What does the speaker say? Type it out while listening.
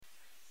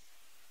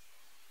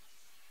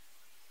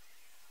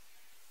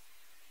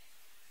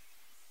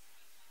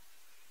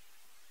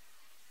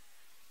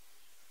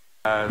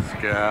Guys,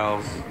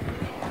 gals.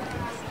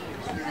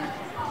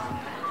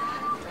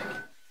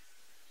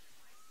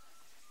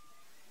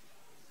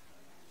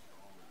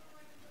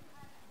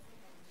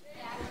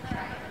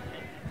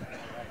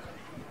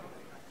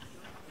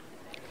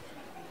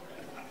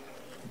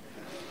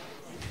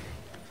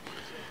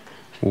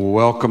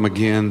 Welcome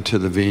again to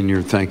the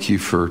Vineyard. Thank you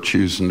for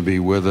choosing to be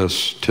with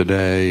us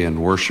today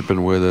and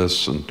worshiping with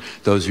us. And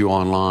those of you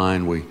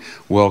online, we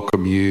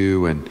welcome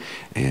you, and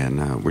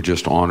we're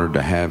just honored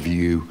to have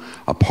you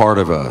a part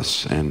of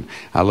us. And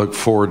I look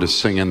forward to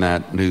singing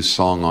that new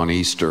song on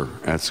Easter.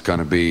 That's going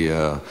to be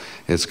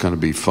it's going to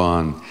be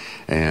fun.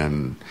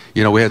 And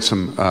you know, we had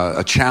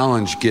a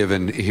challenge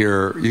given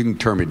here. You can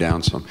turn me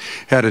down some.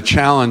 Had a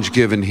challenge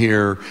given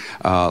here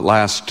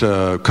last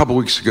couple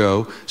weeks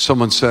ago.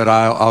 Someone said,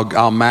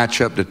 I'll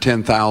match up to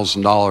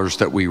 $10,000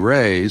 that we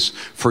raise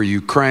for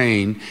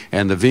Ukraine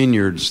and the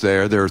vineyards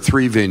there. There are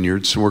 3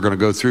 vineyards, and we're going to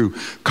go through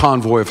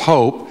Convoy of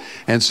Hope.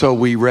 And so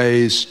we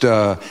raised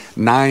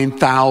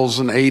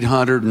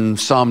 $9,800 and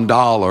some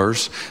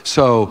dollars.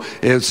 So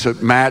it's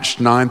matched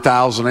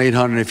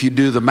 $9,800. If you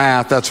do the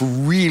math, that's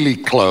really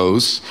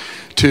close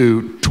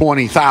to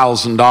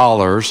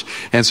 $20,000.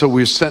 And so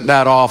we sent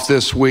that off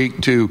this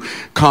week to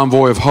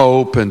Convoy of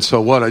Hope. And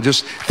so I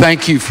just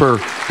thank you for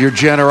your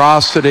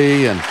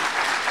generosity and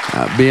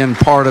being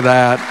part of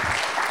that.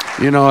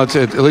 You know,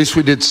 at least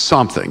we did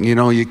something. You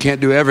know, you can't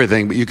do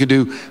everything, but you can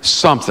do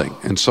something.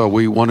 And so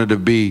we wanted to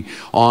be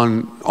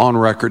on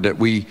record that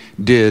we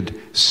did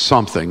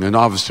something. And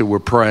obviously we're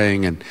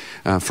praying and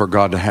for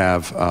God to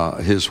have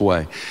his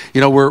way.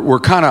 You know, we're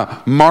kind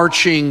of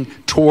marching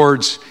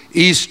towards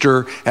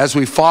Easter as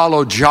we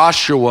follow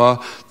Joshua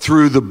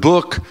through the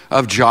book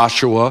of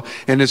Joshua,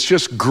 and it's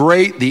just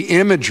great, the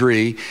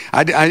imagery.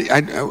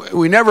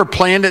 We never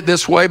planned it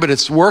this way, but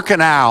it's working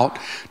out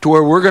to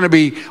where we're going to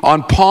be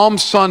on Palm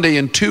Sunday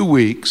in 2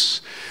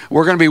 weeks.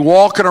 We're going to be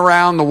walking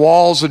around the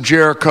walls of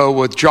Jericho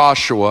with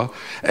Joshua,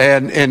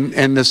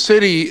 and the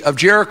city of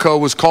Jericho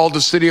was called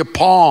the City of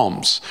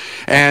Palms,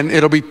 and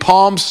it'll be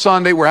Palm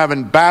Sunday. We're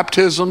having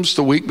baptisms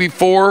the week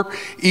before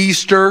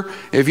Easter.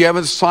 If you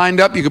haven't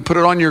signed up, you can put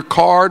it on your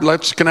card.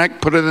 Let's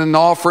Connect, put it in the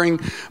offering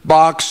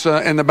box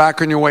in the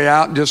back on your way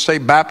out, and just say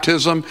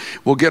baptism.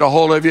 We'll get a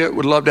hold of you.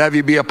 We'd love to have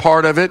you be a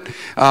part of it.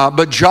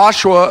 But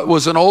Joshua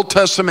was an Old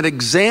Testament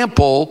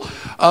example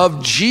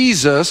of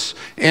Jesus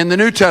in the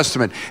New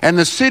Testament, and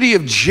the city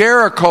of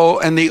Jericho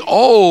and the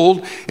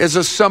old is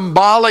a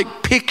symbolic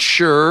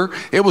picture.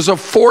 It was a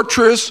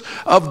fortress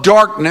of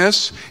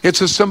darkness. It's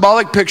a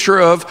symbolic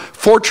picture of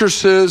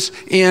fortresses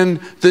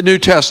in the New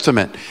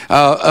Testament,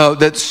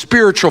 that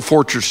spiritual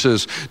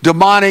fortresses,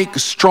 demonic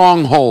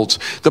strongholds,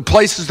 the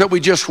places that we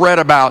just read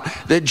about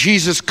that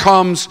Jesus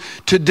comes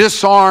to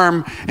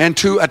disarm and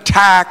to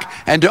attack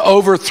and to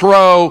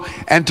overthrow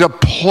and to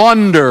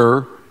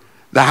plunder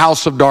the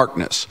house of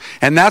darkness.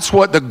 And that's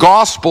what the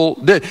gospel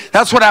did.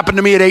 That's what happened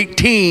to me at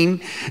 18.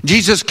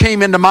 Jesus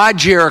came into my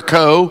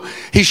Jericho.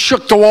 He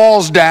shook the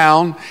walls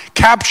down,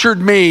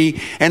 captured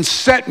me, and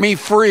set me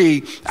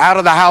free out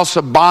of the house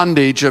of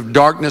bondage of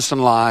darkness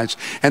and lies.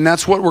 And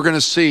that's what we're going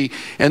to see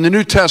in the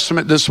New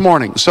Testament this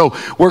morning. So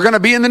we're going to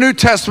be in the New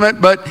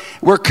Testament, but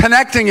we're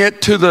connecting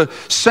it to the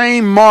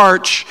same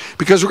march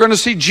because we're going to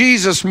see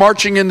Jesus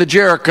marching into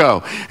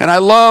Jericho. And I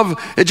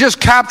love, it just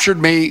captured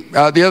me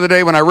the other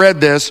day when I read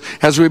this,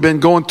 as we've been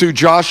going through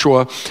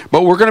Joshua.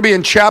 But we're going to be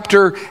in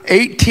chapter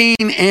 18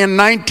 and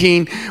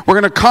 19. We're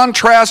going to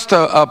contrast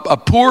a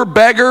poor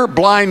beggar,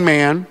 blind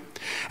man,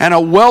 and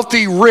a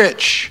wealthy,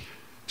 rich,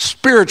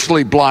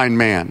 spiritually blind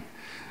man.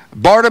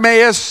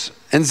 Bartimaeus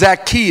and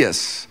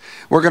Zacchaeus.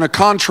 We're going to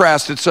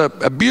contrast. It's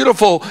a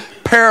beautiful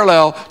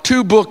parallel,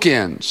 2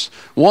 bookends.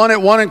 One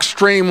at one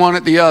extreme, one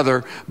at the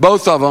other.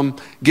 Both of them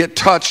get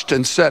touched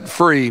and set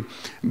free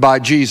by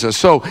Jesus.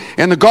 So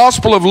in the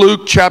Gospel of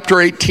Luke,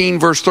 chapter 18,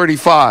 verse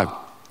 35,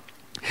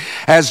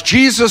 as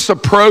Jesus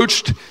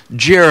approached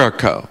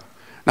Jericho.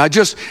 Now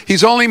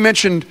he's only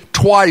mentioned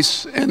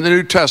twice in the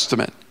New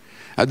Testament.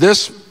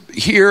 This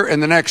here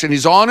and the next. And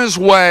he's on his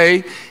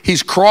way.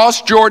 He's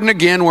crossed Jordan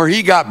again where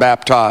he got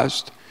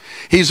baptized.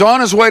 He's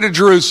on his way to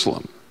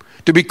Jerusalem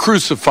to be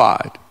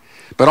crucified.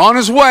 But on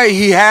his way,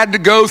 he had to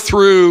go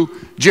through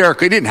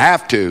Jericho. He didn't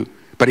have to,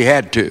 but he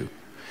had to.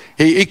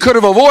 He could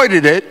have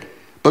avoided it,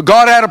 but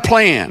God had a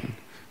plan.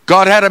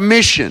 God had a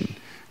mission.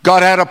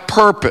 God had a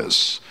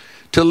purpose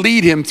to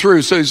lead him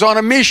through. So he's on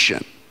a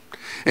mission.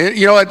 And,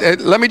 you know,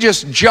 let me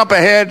just jump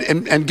ahead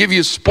and give you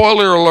a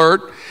spoiler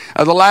alert.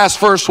 The last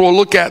verse we'll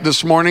look at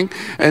this morning,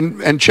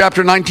 and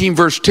chapter 19,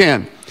 verse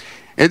 10.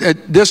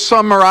 This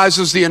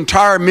summarizes the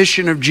entire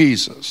mission of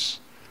Jesus.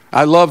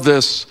 I love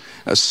this,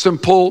 a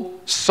simple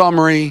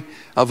summary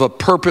of a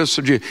purpose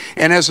of Jesus.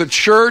 And as a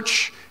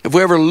church, if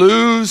we ever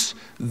lose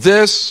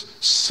this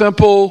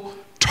simple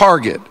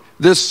target,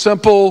 this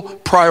simple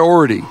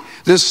priority,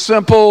 this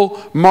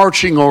simple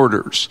marching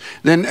orders,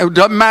 then it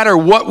doesn't matter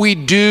what we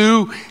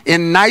do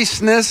in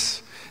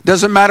niceness,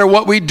 doesn't matter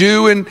what we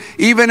do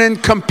even in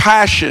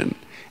compassion.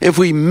 If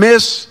we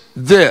miss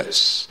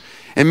this,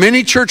 And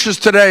many churches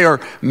today are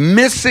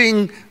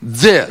missing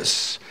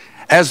this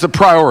as the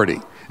priority.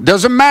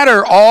 Doesn't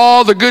matter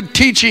all the good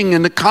teaching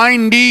and the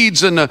kind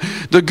deeds and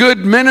the good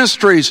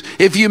ministries.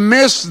 If you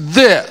miss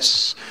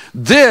this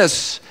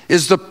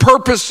is the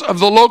purpose of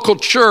the local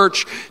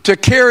church, to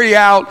carry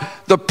out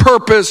the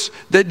purpose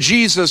that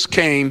Jesus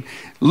came.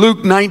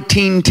 Luke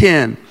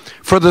 19:10.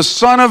 For the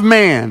Son of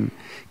Man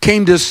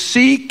came to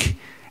seek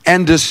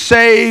and to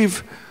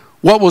save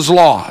what was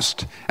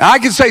lost. And I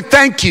can say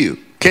thank you.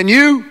 Can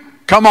you?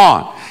 Come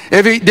on.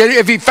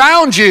 If he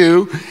found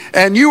you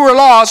and you were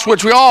lost,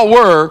 which we all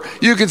were,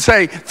 you can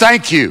say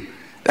thank you.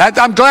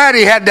 I'm glad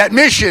he had that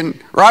mission,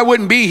 or I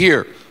wouldn't be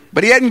here.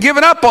 But he hadn't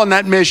given up on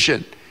that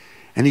mission.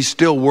 And he's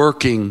still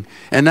working.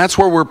 And that's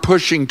where we're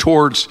pushing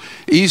towards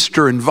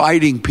Easter,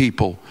 inviting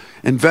people,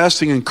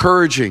 investing,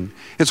 encouraging.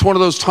 It's one of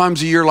those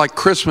times of year like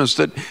Christmas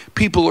that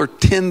people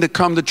tend to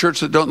come to church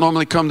that don't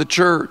normally come to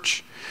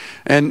church.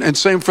 And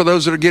same for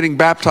those that are getting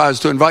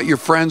baptized, to invite your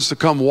friends to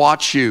come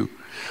watch you.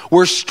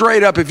 We're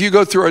straight up, if you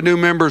go through a new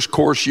members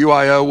course,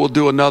 UIO, we'll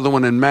do another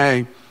one in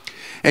May.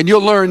 And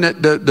you'll learn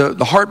that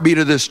the heartbeat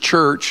of this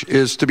church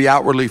is to be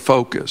outwardly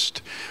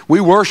focused.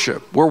 We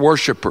worship. We're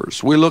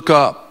worshipers. We look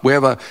up. We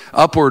have an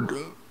upward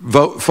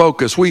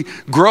focus. We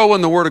grow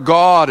in the Word of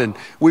God, and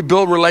we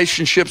build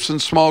relationships in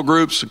small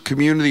groups,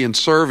 community, and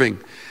serving.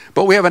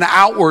 But we have an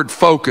outward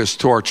focus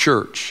to our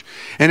church.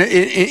 And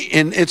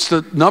it's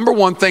the number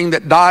one thing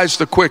that dies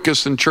the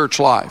quickest in church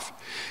life.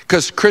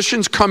 Because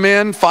Christians come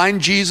in,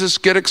 find Jesus,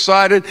 get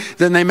excited,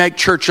 then they make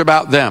church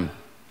about them.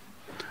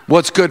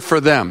 What's good for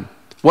them.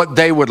 What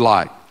they would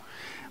like.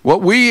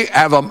 What we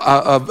have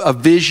a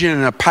vision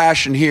and a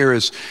passion here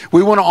is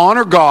we want to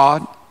honor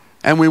God,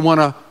 and we want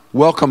to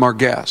welcome our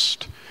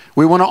guest.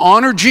 We want to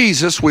honor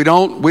Jesus. We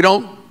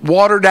don't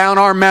water down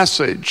our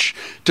message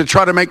to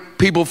try to make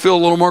people feel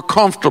a little more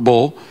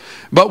comfortable,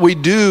 but we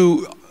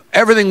do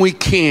everything we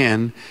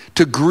can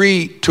to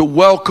greet, to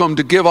welcome,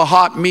 to give a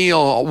hot meal,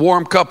 a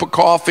warm cup of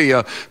coffee,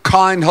 a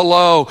kind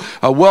hello,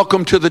 a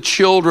welcome to the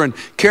children,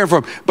 care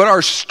for them. But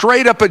our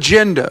straight up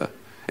agenda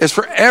is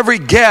for every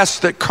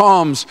guest that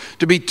comes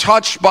to be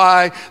touched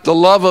by the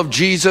love of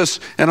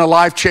Jesus in a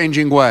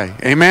life-changing way.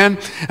 Amen?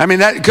 I mean,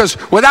 that, because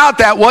without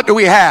that, what do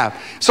we have?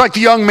 It's like the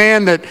young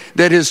man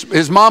that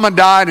his mama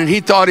died, and he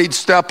thought he'd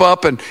step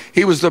up, and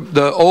he was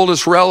the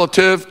oldest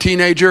relative,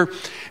 teenager,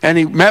 and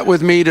he met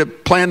with me to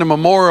plan a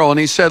memorial, and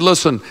he said,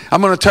 listen,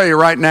 I'm going to tell you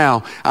right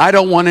now, I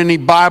don't want any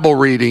Bible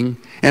reading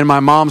in my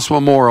mom's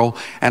memorial,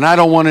 and I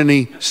don't want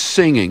any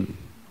singing.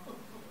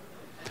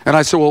 And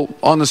I said, well,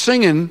 on the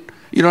singing,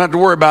 you don't have to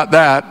worry about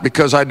that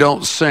because I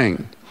don't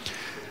sing.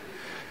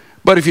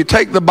 But if you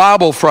take the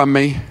Bible from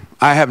me,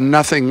 I have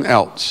nothing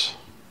else.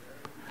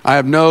 I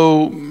have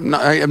no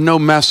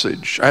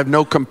message. I have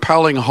no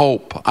compelling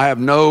hope. I have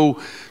no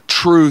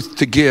truth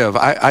to give.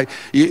 I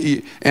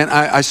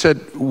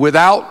said,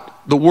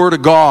 without the Word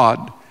of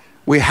God,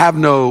 we have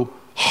no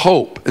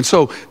hope. And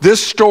so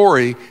this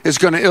story is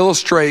going to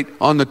illustrate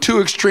on the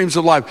two extremes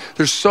of life.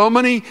 There's so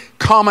many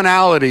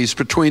commonalities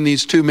between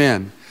these two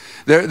men.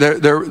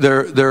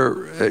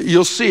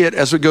 You'll see it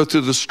as we go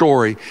through the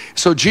story.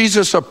 So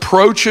Jesus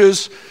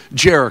approaches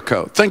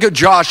Jericho. Think of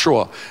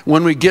Joshua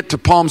when we get to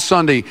Palm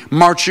Sunday,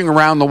 marching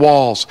around the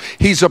walls.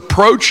 He's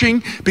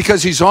approaching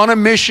because he's on a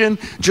mission,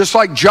 just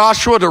like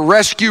Joshua, to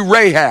rescue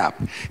Rahab.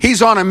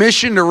 He's on a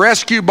mission to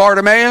rescue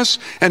Bartimaeus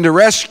and to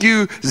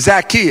rescue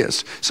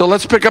Zacchaeus. So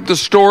let's pick up the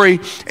story,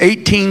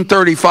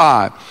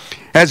 1835.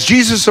 As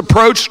Jesus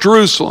approached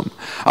Jerusalem,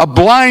 a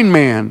blind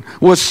man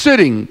was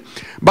sitting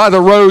by the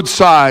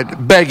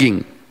roadside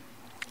begging.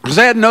 Because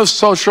they had no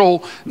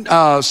social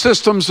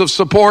systems of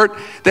support.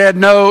 They had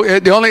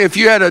if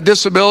you had a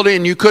disability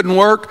and you couldn't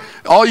work,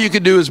 all you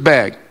could do is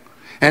beg.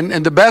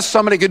 And the best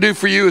somebody could do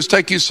for you is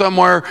take you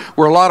somewhere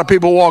where a lot of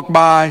people walk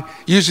by,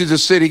 usually the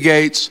city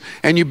gates,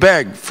 and you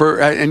beg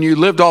and you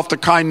lived off the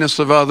kindness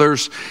of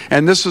others.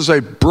 And this is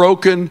a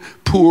broken,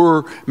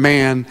 poor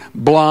man,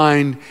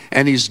 blind,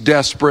 and he's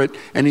desperate,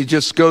 and he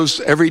just goes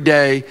every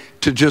day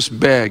to just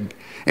beg.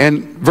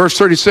 And verse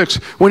 36,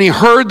 when he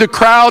heard the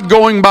crowd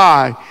going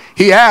by,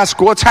 he asked,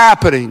 what's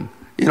happening?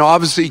 You know,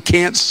 obviously he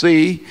can't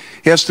see.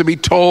 He has to be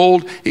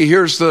told. He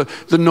hears the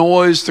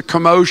noise, the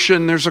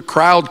commotion. There's a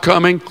crowd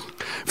coming.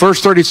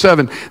 Verse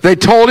 37, they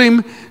told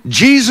him,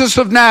 Jesus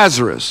of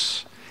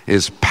Nazareth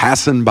is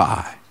passing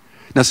by.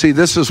 Now see,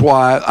 this is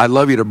why I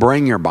love you to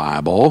bring your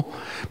Bible,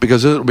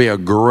 because it'll be a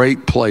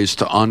great place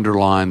to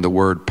underline the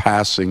word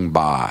passing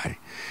by.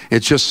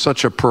 It's just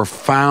such a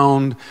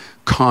profound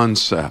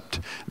concept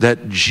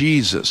that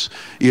Jesus,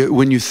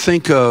 when you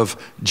think of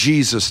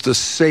Jesus, the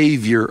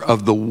Savior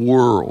of the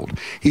world,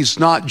 he's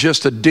not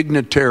just a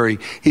dignitary,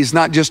 he's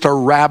not just a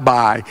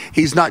rabbi,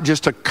 he's not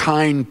just a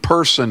kind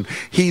person,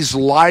 he's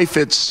life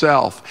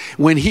itself.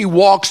 When he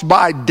walks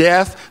by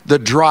death, the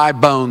dry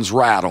bones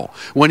rattle.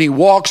 When he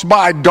walks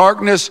by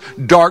darkness,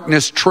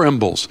 darkness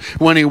trembles.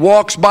 When he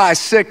walks by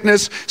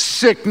sickness,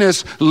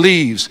 sickness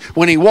leaves.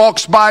 When he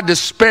walks by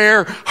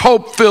despair,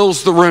 hope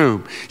fills the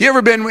room. You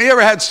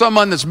ever had someone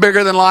someone that's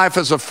bigger than life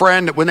as a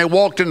friend that when they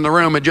walked in the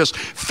room, it just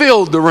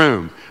filled the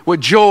room with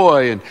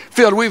joy and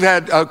filled. We've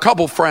had a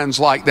couple friends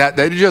like that.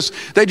 They don't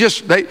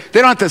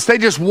have to. They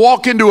just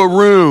walk into a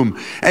room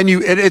and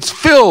it's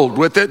filled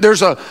with it.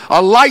 There's a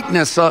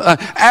lightness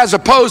as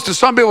opposed to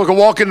some people can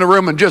walk in the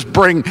room and just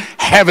bring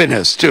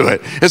heaviness to it.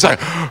 It's like,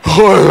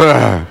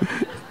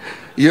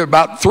 you're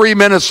about 3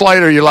 minutes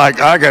later, you're like,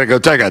 I got to go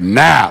take a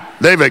nap.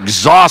 They've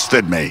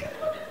exhausted me.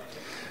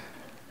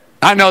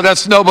 I know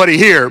that's nobody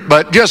here,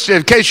 but just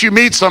in case you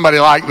meet somebody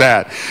like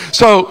that.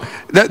 So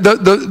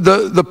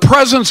the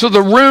presence of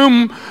the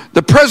room,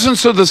 the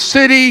presence of the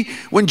city,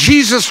 when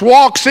Jesus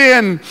walks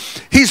in,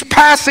 he's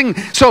passing.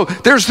 So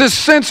there's this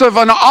sense of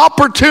an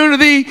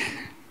opportunity.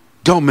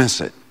 Don't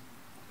miss it.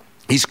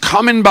 He's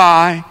coming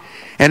by,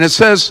 and it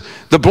says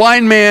the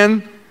blind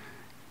man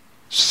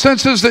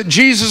senses that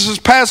Jesus is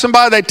passing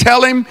by. They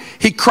tell him,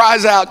 he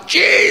cries out,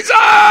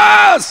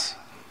 Jesus!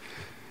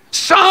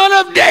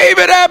 Son of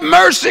David, have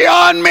mercy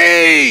on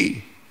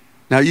me.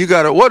 Now you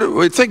got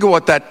to think of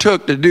what that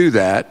took to do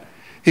that.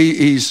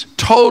 He's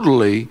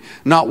totally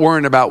not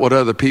worrying about what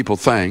other people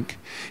think.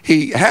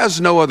 He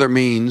has no other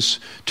means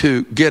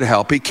to get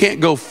help. He can't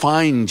go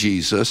find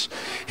Jesus.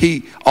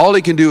 All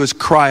he can do is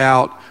cry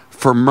out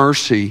for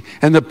mercy.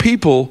 And the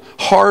people,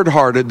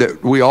 hard-hearted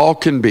that we all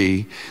can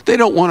be, they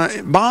don't want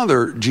to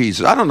bother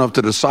Jesus. I don't know if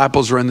the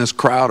disciples are in this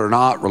crowd or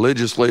not,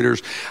 religious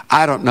leaders.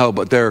 I don't know,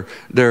 but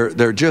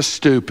they're just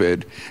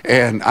stupid.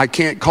 And I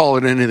can't call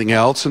it anything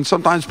else. And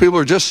sometimes people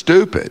are just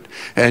stupid.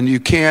 And you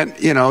can't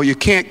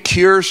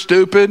cure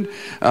stupid.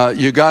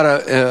 You got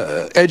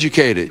to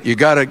educate it. You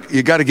got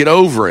to get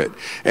over it.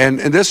 And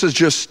this is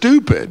just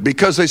stupid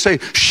because they say,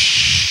 shh.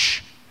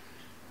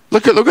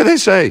 Look what they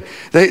say.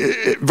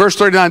 Verse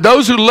 39,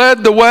 those who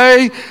led the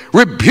way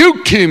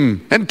rebuked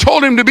him and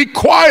told him to be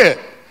quiet.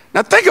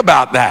 Now think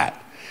about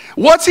that.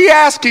 What's he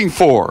asking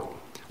for?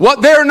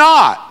 What they're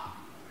not.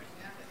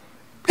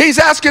 He's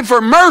asking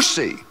for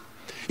mercy.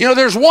 You know,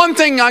 there's one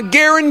thing I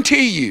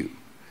guarantee you,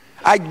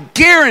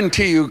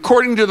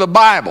 according to the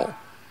Bible,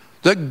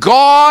 that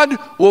God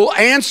will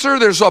answer.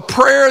 There's a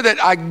prayer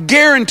that I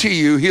guarantee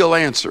you he'll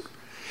answer.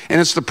 And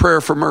it's the prayer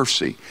for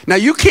mercy. Now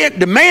you can't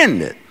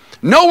demand it.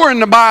 Nowhere in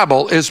the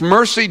Bible is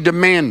mercy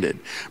demanded.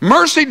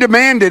 Mercy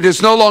demanded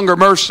is no longer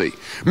mercy.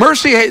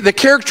 Mercy, the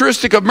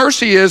characteristic of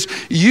mercy is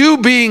you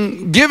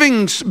being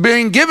given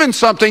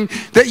something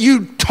that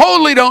you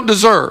totally don't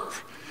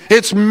deserve.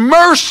 It's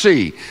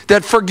mercy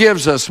that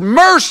forgives us.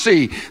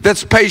 Mercy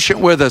that's patient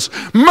with us.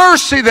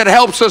 Mercy that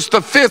helps us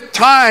the fifth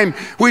time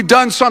we've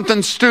done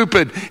something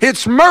stupid.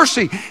 It's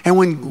mercy. And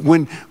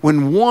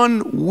when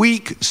one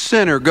weak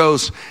sinner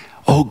goes,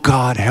 oh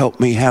God,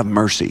 help me, have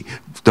mercy,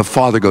 the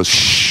Father goes,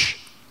 shh.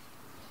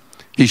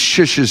 He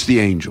shushes the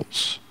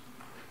angels.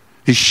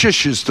 He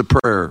shushes the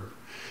prayer.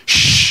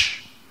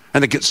 Shh.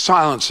 And it gets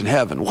silence in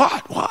heaven.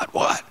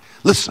 What?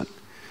 Listen.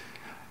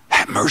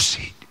 Have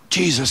mercy.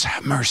 Jesus,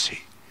 have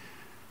mercy.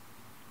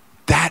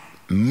 That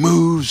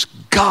moves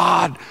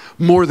God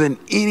more than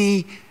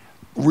any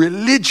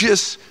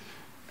religious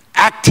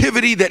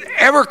activity that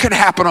ever could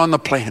happen on the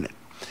planet.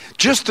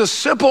 Just a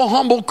simple,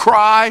 humble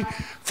cry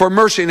for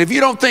mercy. And if you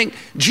don't think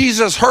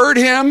Jesus heard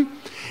him,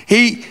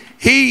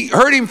 he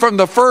heard him from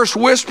the first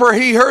whisper.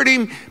 He heard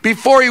him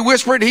before he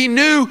whispered. He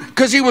knew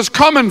because he was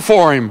coming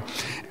for him.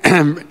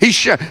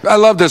 I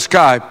love this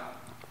guy.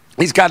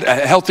 He's got a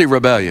healthy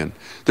rebellion.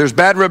 There's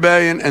bad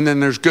rebellion and then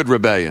there's good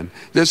rebellion.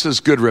 This is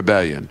good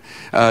rebellion.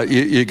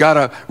 You got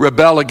to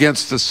rebel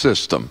against the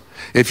system.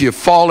 If you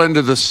fall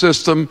into the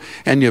system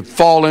and you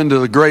fall into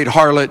the great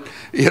harlot,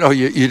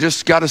 you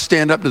just got to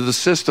stand up to the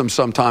system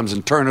sometimes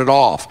and turn it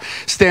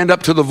off. Stand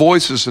up to the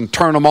voices and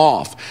turn them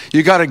off.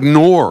 You got to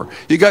ignore.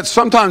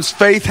 Sometimes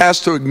faith has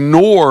to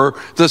ignore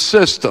the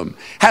system,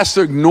 has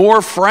to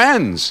ignore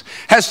friends,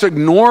 has to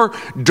ignore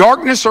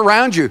darkness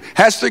around you,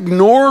 has to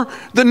ignore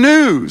the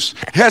news,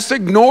 has to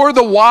ignore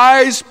the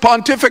wise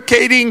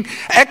pontificating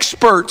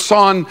experts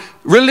on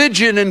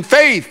religion and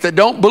faith that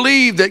don't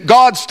believe that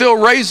God still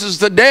raises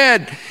the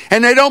dead,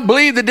 and they don't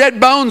believe the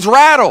dead bones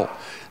rattle.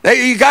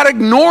 You got to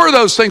ignore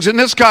those things. And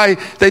this guy,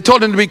 they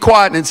told him to be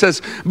quiet, and it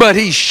says, but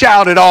he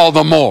shouted all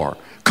the more.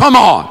 Come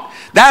on.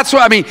 That's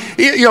what I mean.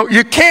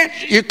 You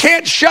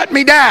can't shut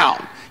me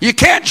down. You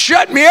can't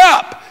shut me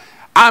up.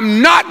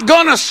 I'm not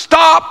going to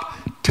stop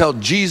till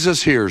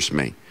Jesus hears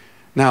me.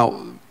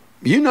 Now,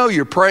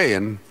 you're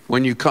praying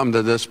when you come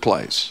to this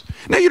place.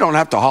 Now, you don't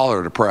have to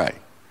holler to pray.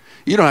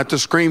 You don't have to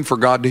scream for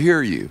God to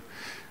hear you.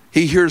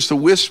 He hears the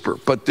whisper,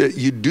 but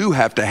you do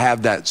have to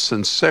have that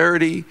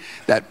sincerity,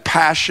 that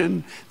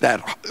passion,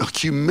 that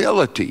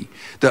humility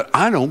that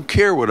I don't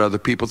care what other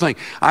people think.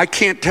 I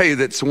can't tell you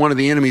that's one of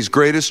the enemy's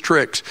greatest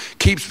tricks.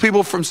 Keeps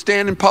people from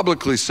standing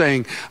publicly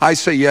saying, I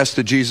say yes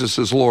to Jesus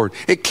as Lord.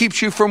 It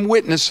keeps you from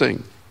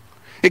witnessing.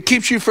 It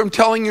keeps you from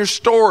telling your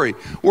story,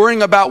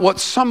 worrying about what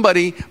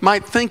somebody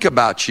might think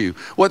about you,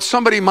 what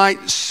somebody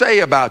might say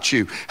about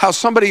you, how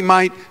somebody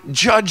might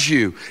judge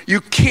you. You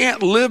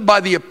can't live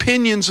by the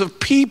opinions of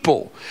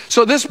people.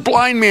 So this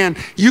blind man,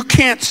 you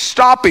can't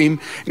stop him.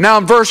 Now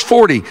in verse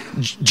 40,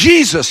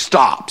 Jesus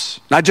stops.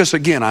 Now just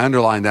again, I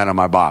underlined that in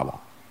my Bible.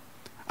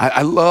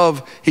 I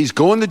love, he's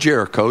going to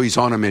Jericho. He's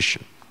on a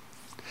mission.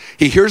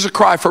 He hears a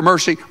cry for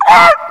mercy.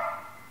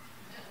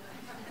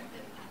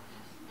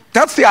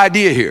 That's the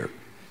idea here.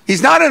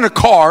 He's not in a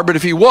car, but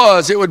if he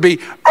was, it would be.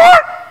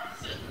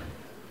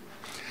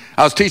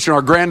 I was teaching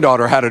our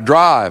granddaughter how to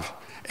drive,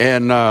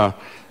 and my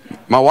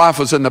wife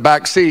was in the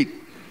back seat,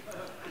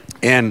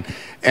 and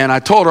I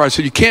told her, I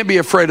said, you can't be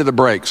afraid of the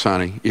brakes,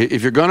 honey.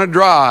 If you're going to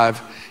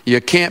drive, you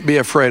can't be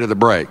afraid of the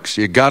brakes.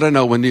 You got to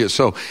know when to.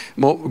 So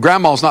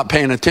grandma's not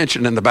paying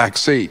attention in the back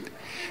seat,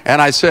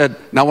 and I said,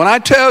 now when I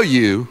tell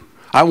you,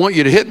 I want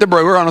you to hit the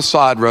brake. We're on a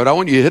side road. I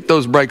want you to hit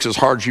those brakes as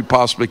hard as you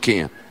possibly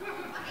can.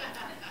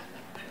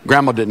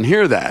 Grandma didn't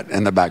hear that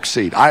in the back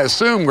seat. I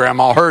assume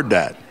Grandma heard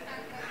that.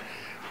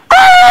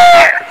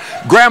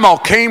 Grandma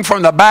came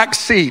from the back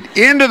seat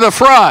into the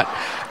front,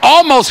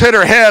 almost hit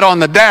her head on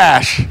the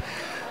dash.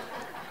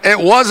 It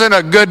wasn't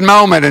a good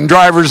moment in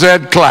driver's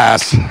ed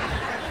class.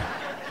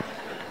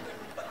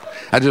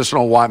 I just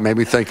don't know why it made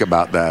me think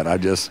about that.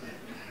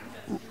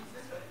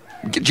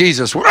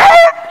 Jesus.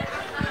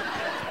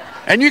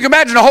 And you can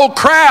imagine the whole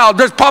crowd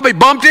just probably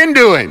bumped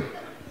into him.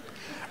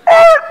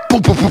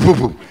 Boom, boom, boom, boom,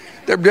 boom.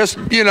 They're just,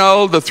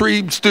 the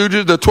 3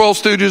 stooges, the 12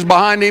 stooges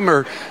behind him,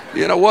 or,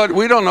 what?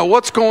 We don't know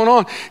what's going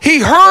on. He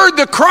heard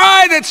the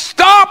cry that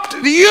stopped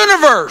the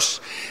universe.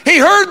 He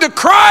heard the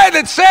cry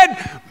that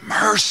said,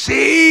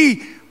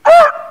 mercy.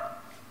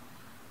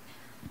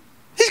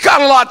 He's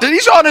got a lot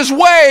he's on his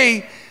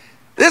way.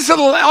 This is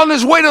on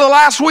his way to the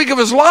last week of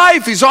his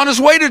life. He's on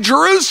his way to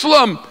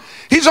Jerusalem.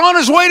 He's on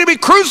his way to be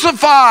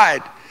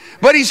crucified.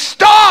 But he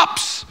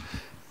stops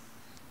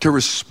to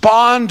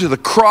respond to the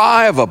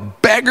cry of a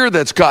beggar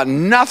that's got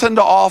nothing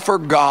to offer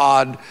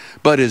God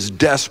but his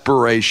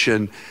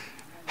desperation.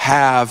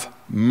 Have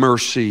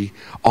mercy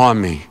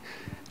on me.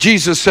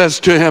 Jesus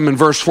says to him in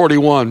verse 40.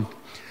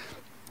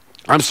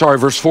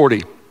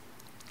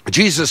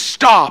 Jesus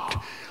stopped,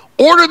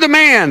 ordered the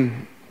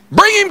man,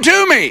 bring him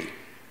to me.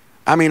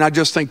 I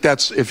just think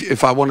that's,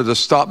 if I wanted to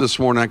stop this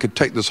morning, I could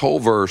take this whole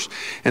verse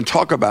and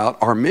talk about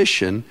our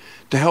mission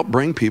to help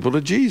bring people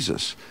to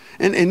Jesus.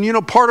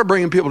 And part of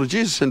bringing people to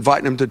Jesus is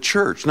inviting them to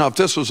church. Now, if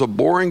this was a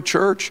boring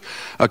church,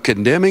 a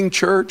condemning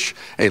church,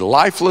 a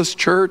lifeless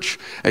church,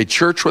 a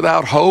church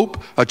without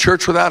hope, a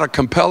church without a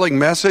compelling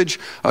message,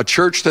 a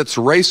church that's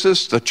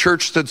racist, a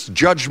church that's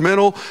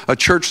judgmental, a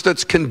church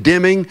that's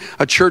condemning,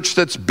 a church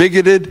that's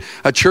bigoted,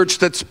 a church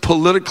that's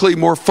politically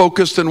more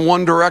focused in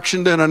one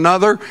direction than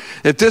another,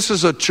 if this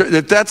is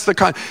if that's the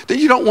kind, then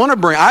you don't want to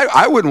bring,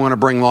 I wouldn't want to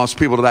bring lost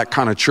people to that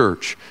kind of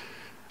church.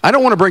 I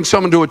don't want to bring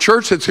someone to a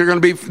church they're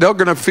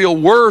going to feel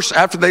worse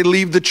after they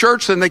leave the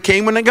church than they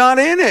came when they got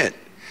in it.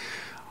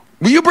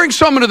 When you bring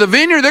someone to the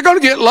vineyard, they're going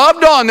to get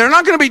loved on. They're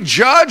not going to be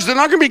judged. They're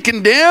not going to be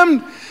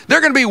condemned. They're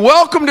going to be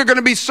welcomed. They're going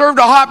to be served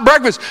a hot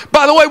breakfast.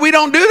 By the way, we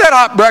don't do that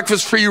hot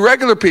breakfast for you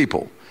regular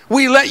people.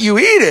 We let you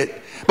eat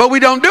it, but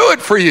we don't do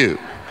it for you.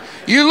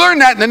 You learn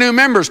that in the new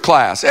members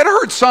class. It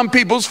hurts some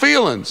people's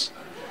feelings.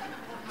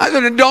 I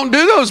don't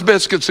do those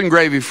biscuits and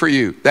gravy for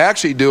you. They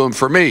actually do them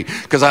for me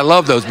because I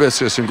love those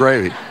biscuits and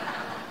gravy.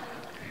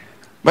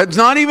 But it's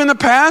not even the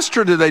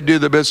pastor do they do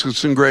the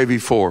biscuits and gravy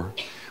for.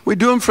 We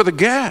do them for the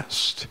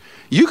guest.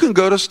 You can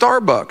go to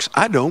Starbucks.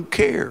 I don't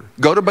care.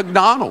 Go to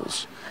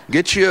McDonald's.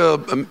 Get you a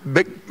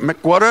Big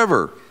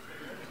whatever.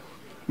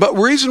 But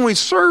the reason we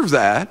serve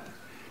that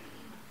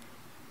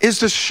is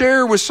to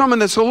share with someone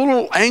that's a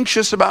little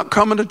anxious about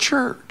coming to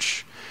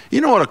church. You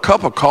know what a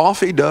cup of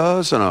coffee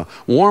does and a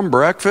warm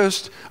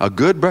breakfast, a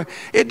good breakfast?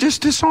 It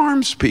just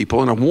disarms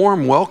people, and a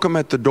warm welcome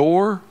at the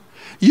door.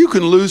 You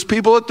can lose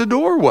people at the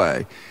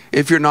doorway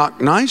if you're not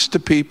nice to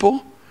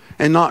people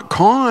and not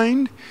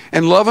kind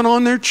and loving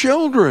on their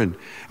children.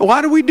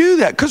 Why do we do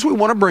that? Because we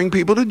want to bring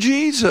people to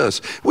Jesus.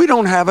 We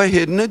don't have a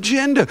hidden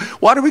agenda.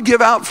 Why do we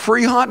give out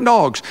free hot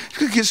dogs?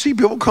 Because you see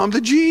people come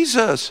to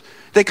Jesus.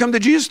 They come to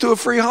Jesus to a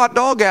free hot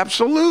dog,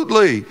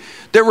 absolutely.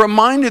 They're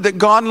reminded that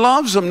God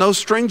loves them, no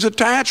strings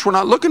attached. We're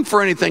not looking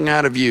for anything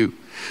out of you.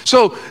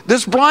 So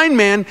this blind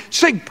man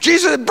said,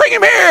 Jesus, bring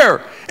him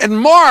here. And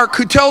Mark,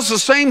 who tells the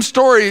same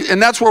story, and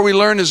that's where we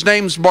learn his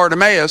name's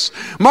Bartimaeus,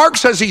 Mark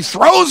says he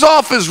throws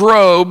off his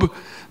robe,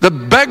 the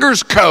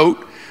beggar's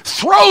coat,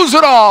 throws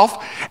it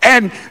off,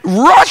 and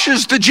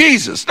rushes to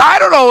Jesus. I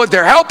don't know what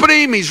they're helping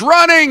him. He's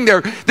running.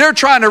 They're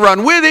trying to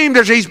run with him.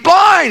 He's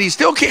blind. He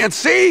still can't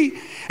see.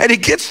 And he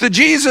gets to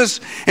Jesus,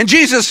 and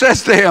Jesus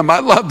says to him, I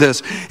love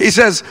this. He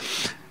says,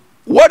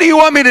 what do you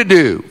want me to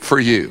do for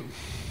you?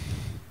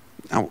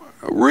 Now,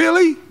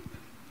 really?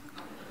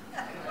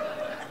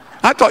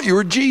 I thought you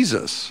were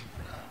Jesus.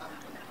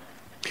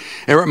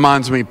 It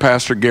reminds me,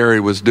 Pastor Gary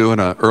was doing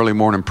an early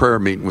morning prayer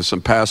meeting with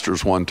some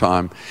pastors one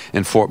time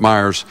in Fort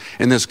Myers,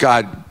 and this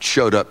guy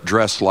showed up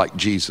dressed like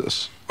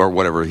Jesus. or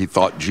whatever he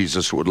thought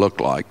Jesus would look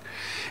like.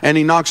 And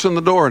he knocks on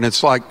the door, and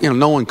it's like,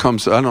 no one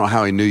comes. I don't know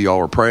how he knew y'all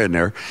were praying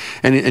there.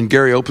 And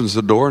Gary opens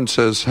the door and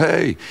says,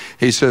 hey.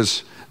 He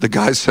says, the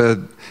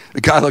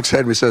guy looks at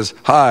him and says,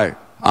 hi,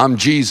 I'm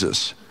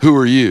Jesus. Who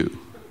are you?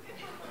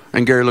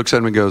 And Gary looks at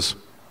him and goes,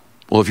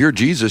 well, if you're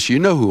Jesus, you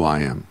know who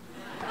I am.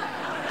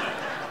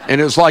 And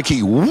it was like he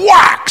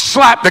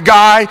slapped the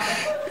guy,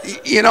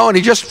 and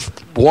he just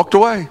walked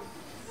away.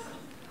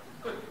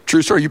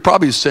 True story. You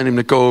probably sent him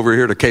to go over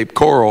here to Cape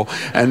Coral,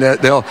 and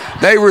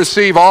they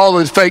receive all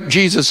the fake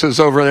Jesuses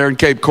over there in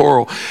Cape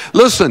Coral.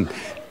 Listen,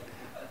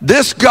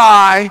 this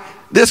guy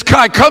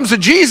comes to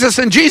Jesus,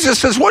 and Jesus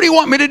says, what do you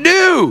want me to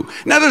do?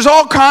 Now, there's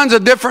all kinds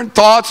of different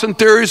thoughts and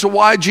theories of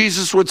why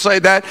Jesus would say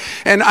that.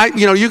 And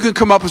you can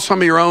come up with some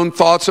of your own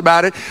thoughts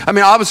about it. I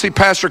mean, obviously,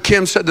 Pastor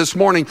Kim said this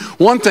morning,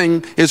 one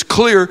thing is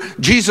clear.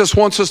 Jesus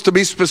wants us to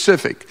be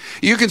specific.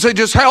 You can say,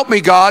 just help me,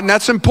 God, and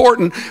that's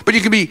important. But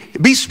you can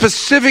be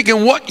specific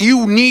in what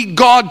you need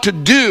God to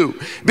do.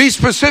 Be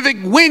specific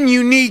when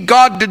you need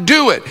God to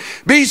do it.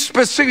 Be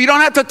specific. You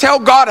don't have to tell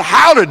God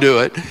how to do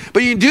it,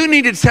 but you do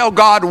need to tell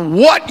God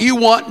what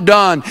you want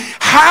done.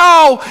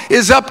 How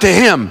is up to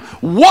him.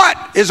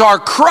 What is our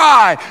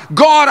cry?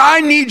 God,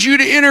 I need you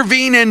to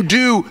intervene and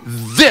do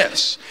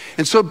this.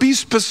 And so be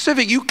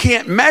specific. You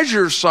can't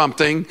measure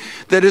something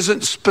that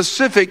isn't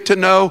specific to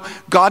know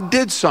God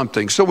did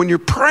something. So when you're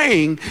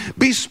praying,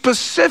 be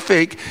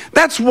specific.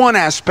 That's one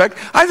aspect.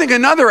 I think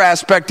another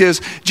aspect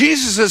is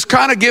Jesus is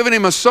kind of giving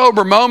him a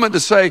sober moment to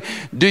say,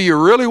 do you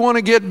really want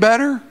to get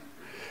better?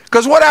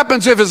 Because what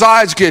happens if his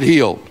eyes get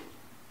healed?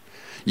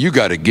 You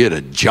got to get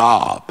a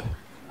job.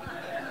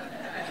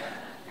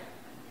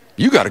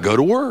 You got to go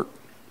to work.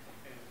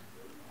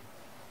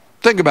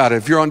 Think about it.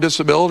 If you're on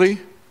disability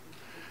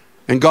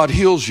and God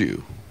heals you,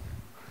 do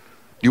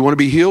you want to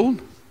be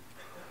healed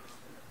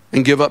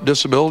and give up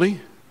disability?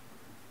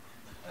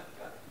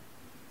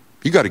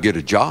 You got to get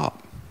a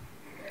job.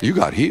 You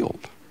got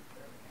healed.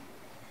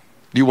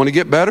 Do you want to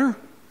get better?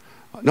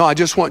 No, I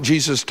just want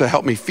Jesus to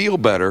help me feel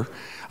better.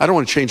 I don't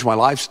want to change my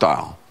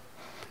lifestyle.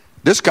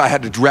 This guy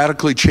had to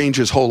radically change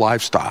his whole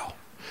lifestyle.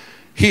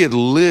 He had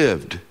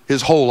lived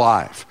his whole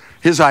life.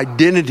 His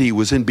identity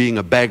was in being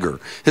a beggar.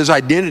 His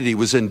identity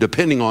was in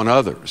depending on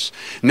others.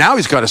 Now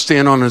he's got to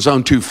stand on his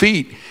own 2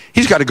 feet.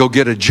 He's got to go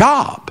get a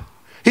job.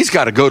 He's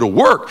got to go to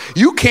work.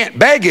 You can't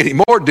beg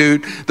anymore,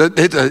 dude.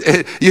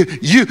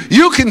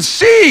 You can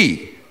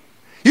see.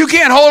 You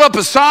can't hold up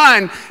a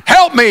sign,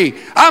 help me,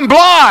 I'm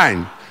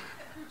blind.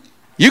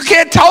 You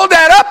can't hold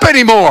that up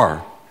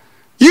anymore.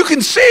 You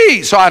can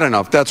see. So I don't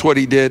know if that's what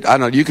he did. I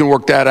don't know. You can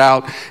work that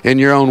out in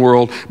your own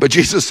world. But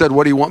Jesus said,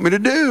 what do you want me to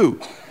do?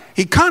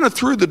 He kind of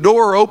threw the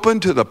door open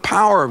to the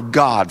power of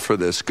God for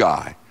this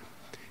guy.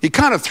 He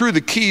kind of threw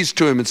the keys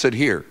to him and said,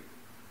 here,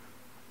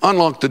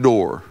 unlock the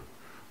door.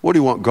 What do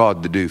you want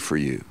God to do for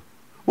you?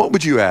 What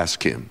would you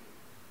ask him?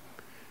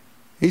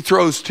 He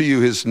throws to you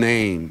his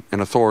name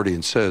and authority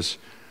and says,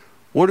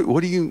 what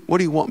do you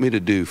want me to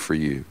do for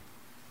you?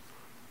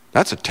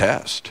 That's a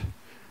test.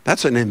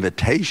 That's an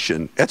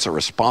invitation. That's a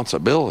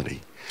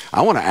responsibility.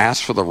 I want to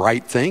ask for the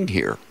right thing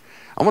here.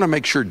 I want to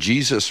make sure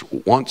Jesus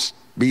wants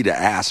me to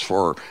ask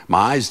for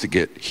my eyes to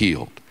get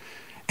healed.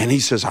 And he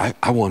says,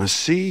 I want to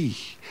see.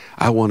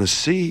 I want to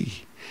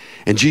see.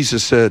 And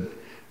Jesus said,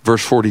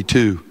 verse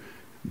 42,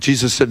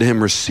 Jesus said to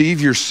him,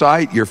 receive your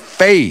sight, your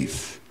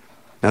faith.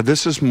 Now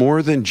this is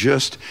more than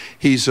just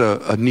he's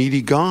a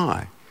needy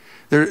guy.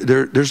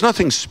 There's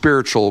nothing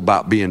spiritual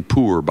about being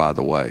poor, by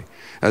the way.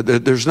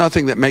 There's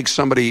nothing that makes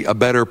somebody a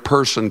better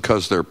person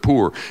because they're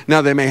poor.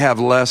 Now, they may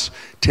have less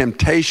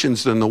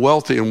temptations than the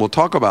wealthy, and we'll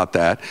talk about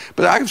that.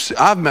 But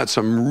I've met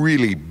some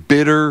really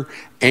bitter,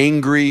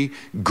 angry,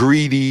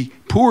 greedy,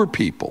 poor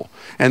people.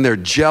 And they're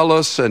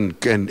jealous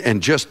and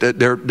just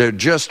they're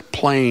just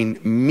plain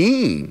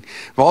mean.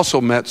 I've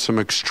also met some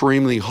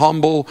extremely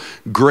humble,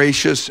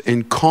 gracious,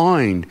 and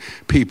kind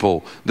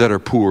people that are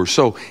poor.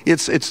 So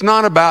it's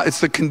not about,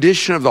 it's the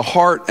condition of the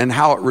heart and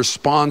how it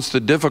responds to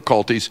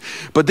difficulties.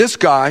 But this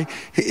guy,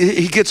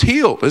 he gets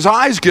healed. His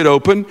eyes get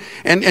open.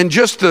 And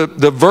just the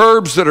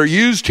verbs that are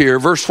used here,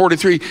 verse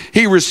 43,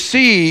 he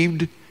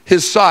received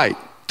his sight.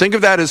 Think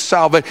of that as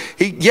salvation.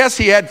 Yes,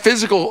 he had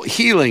physical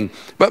healing,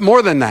 but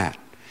more than that.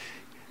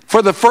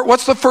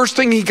 What's the first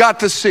thing he got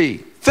to see?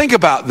 Think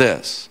about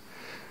this.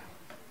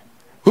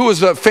 Who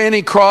was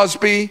Fanny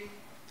Crosby?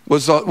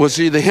 Was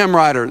he the hymn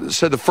writer that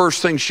said the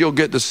first thing she'll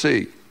get to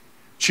see?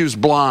 She was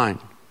blind.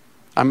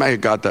 I may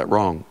have got that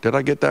wrong. Did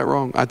I get that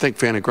wrong? I think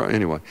Fanny Crosby.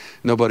 Anyway,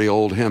 nobody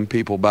old hymn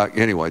people back.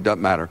 Anyway, it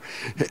doesn't matter.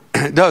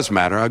 It does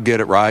matter. I'll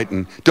get it right.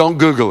 And don't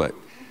Google it.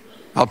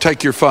 I'll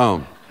take your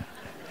phone.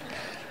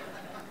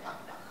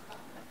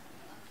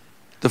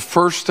 The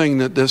first thing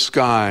that this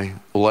guy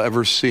will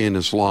ever see in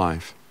his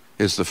life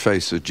is the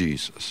face of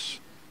Jesus.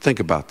 Think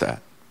about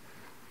that.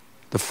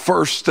 The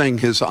first thing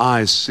his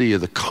eyes see are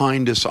the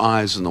kindest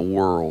eyes in the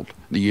world,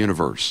 the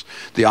universe,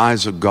 the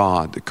eyes of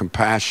God, the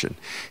compassion.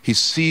 He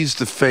sees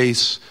the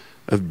face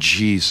of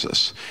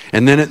Jesus.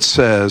 And then it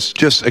says,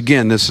 just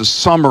again, this is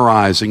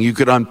summarizing. You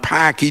could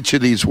unpack each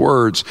of these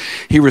words.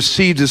 He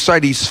received his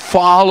sight. He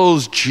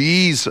follows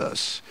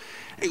Jesus.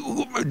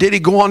 Did he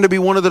go on to be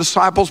one of the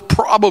disciples?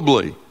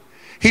 Probably.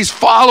 He's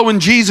following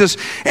Jesus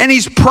and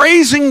he's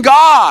praising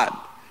God.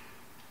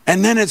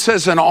 And then it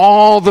says, and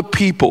all the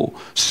people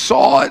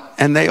saw it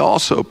and they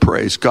also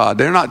praised God.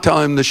 They're not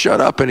telling him to shut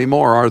up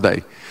anymore, are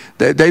they?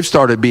 They've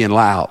started being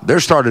loud.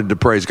 They're started to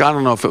praise God. I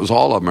don't know if it was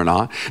all of them or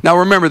not. Now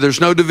remember, there's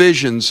no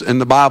divisions in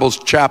the Bible's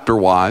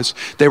chapter-wise.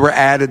 They were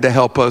added to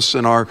help us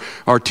in our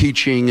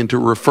teaching and to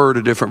refer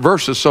to different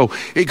verses. So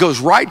it goes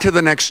right to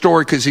the next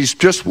story because he's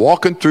just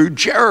walking through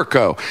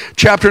Jericho.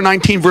 Chapter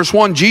 19, verse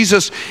 1,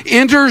 Jesus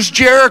enters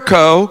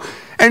Jericho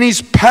and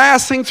he's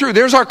passing through.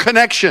 There's our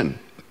connection.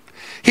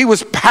 He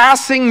was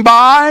passing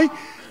by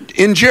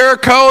in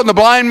Jericho and the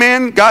blind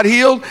man got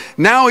healed.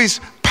 Now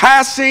he's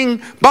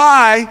passing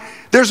by.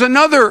 There's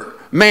another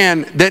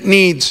man that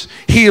needs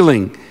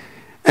healing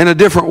in a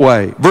different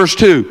way. Verse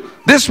 2,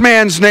 this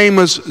man's name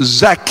was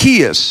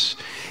Zacchaeus.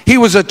 He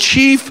was a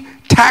chief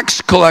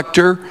tax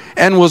collector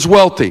and was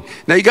wealthy.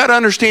 Now you got to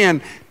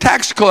understand,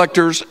 tax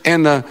collectors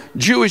in the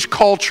Jewish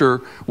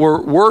culture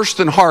were worse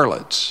than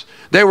harlots.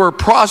 They were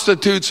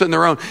prostitutes in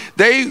their own.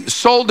 They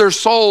sold their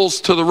souls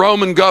to the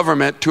Roman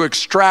government to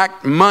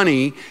extract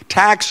money,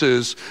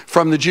 taxes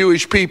from the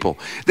Jewish people.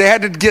 They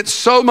had to get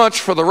so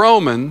much for the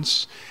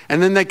Romans, and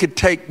then they could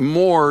take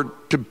more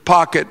to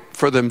pocket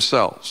for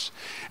themselves.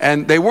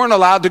 And they weren't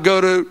allowed to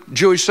go to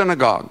Jewish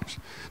synagogues,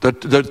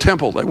 the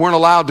temple. They weren't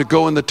allowed to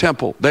go in the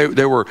temple.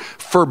 They were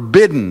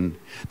forbidden.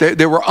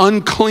 They were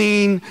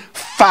unclean,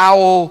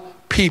 foul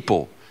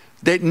people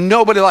that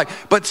nobody liked.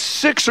 But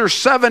 6 or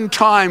 7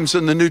 times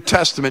in the New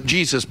Testament,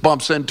 Jesus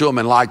bumps into them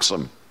and likes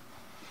them.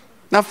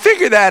 Now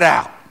figure that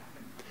out.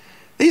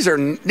 These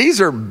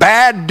are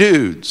bad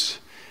dudes.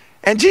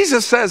 And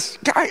Jesus says,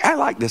 I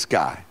like this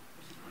guy.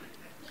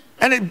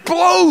 And it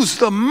blows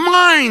the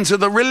minds of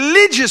the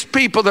religious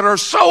people that are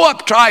so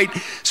uptight,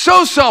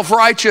 so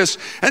self-righteous,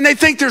 and they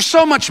think they're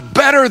so much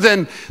better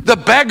than the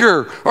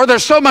beggar, or they're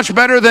so much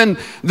better than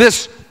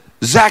this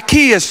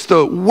Zacchaeus,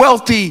 the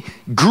wealthy,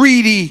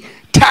 greedy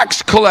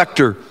tax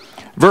collector.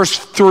 Verse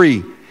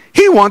 3,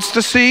 he wants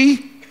to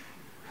see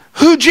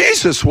who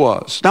Jesus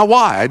was. Now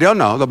why? I don't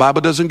know. The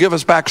Bible doesn't give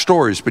us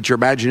backstories, but your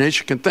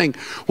imagination can think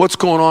what's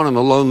going on in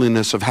the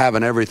loneliness of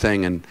having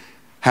everything and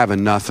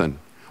having nothing.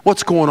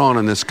 What's going on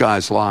in this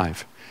guy's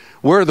life?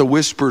 Where are the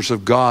whispers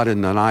of God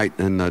in the night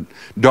and the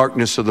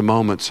darkness of the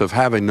moments of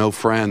having no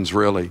friends,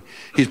 really?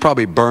 He's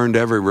probably burned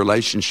every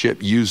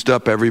relationship, used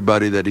up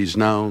everybody that he's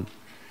known.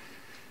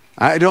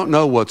 I don't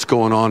know what's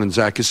going on in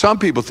Zacchaeus. Some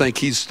people think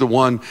he's the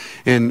one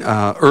in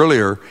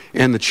earlier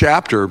in the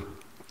chapter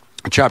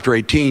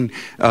 18,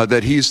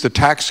 that he's the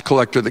tax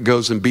collector that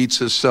goes and beats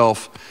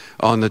himself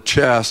on the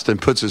chest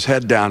and puts his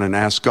head down and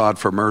asks God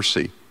for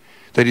mercy.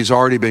 That he's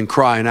already been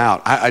crying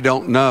out. I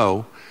don't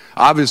know.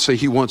 Obviously,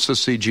 he wants to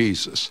see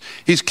Jesus.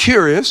 He's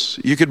curious.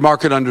 You could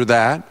mark it under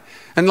that.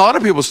 And a lot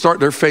of people start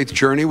their faith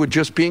journey with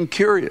just being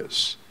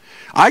curious.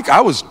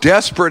 I was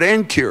desperate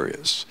and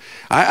curious.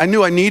 I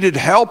knew I needed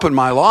help in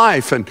my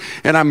life, and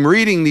I'm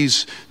reading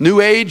these New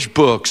Age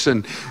books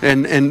and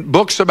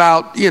books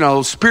about,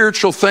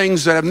 spiritual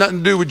things that have nothing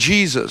to do with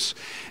Jesus.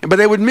 But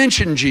they would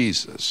mention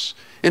Jesus,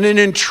 and it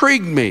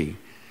intrigued me.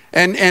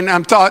 And I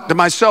thought to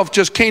myself,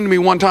 just came to me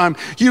one time,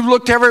 you've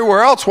looked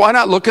everywhere else, why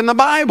not look in the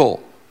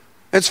Bible?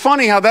 It's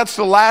funny how that's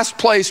the last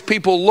place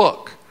people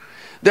look.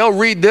 They'll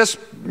read this,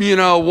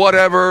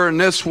 whatever, and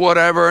this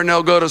whatever, and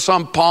they'll go to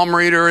some palm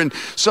reader and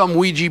some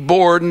Ouija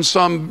board and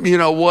some,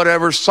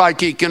 whatever,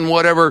 psychic and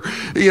whatever,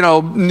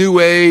 New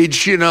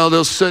Age,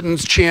 they'll sit and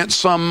chant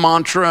some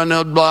mantra and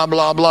they'll blah,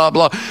 blah, blah,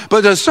 blah.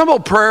 But the simple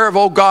prayer of,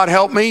 oh, God,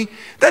 help me,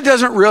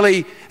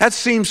 that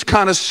seems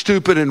kind of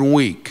stupid and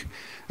weak.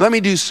 Let me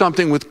do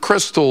something with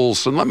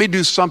crystals, and let me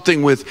do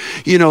something with,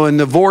 in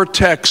the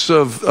vortex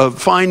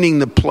of finding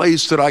the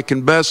place that I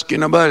can best,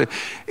 but,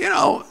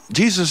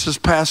 Jesus is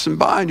passing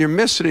by and you're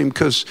missing him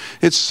because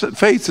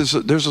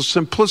there's a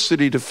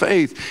simplicity to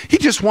faith. He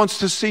just wants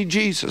to see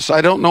Jesus. I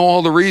don't know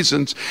all the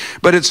reasons,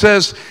 but it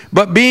says,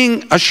 but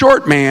being a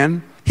short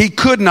man, he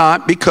could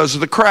not because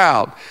of the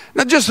crowd.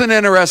 Now, just an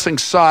interesting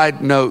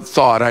side note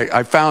thought.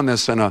 I found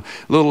this in a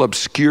little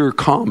obscure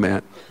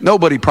comment.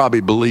 Nobody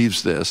probably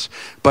believes this,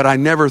 but I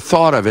never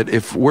thought of it.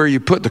 If where you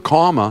put the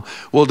comma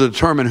will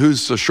determine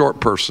who's the short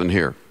person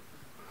here.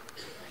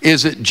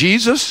 Is it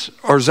Jesus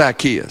or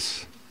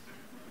Zacchaeus?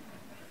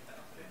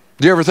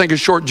 Do you ever think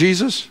it's short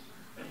Jesus?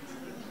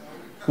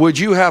 Would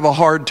you have a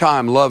hard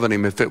time loving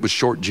him if it was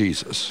short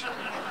Jesus?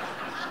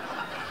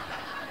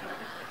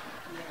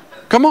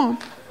 Come on.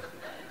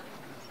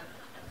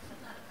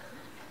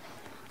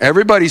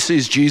 Everybody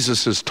sees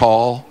Jesus as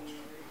tall,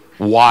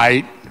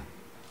 white.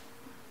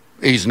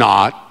 He's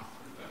not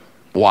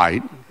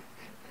white.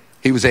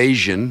 He was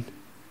Asian.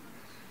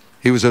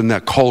 He was in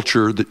that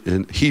culture,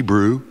 in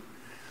Hebrew,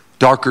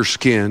 darker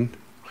skin.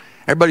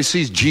 Everybody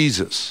sees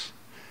Jesus,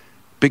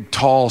 big,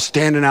 tall,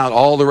 standing out.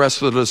 All the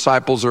rest of the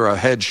disciples are a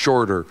head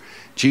shorter.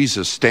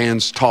 Jesus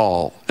stands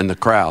tall in the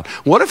crowd.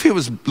 What if he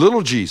was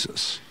little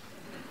Jesus?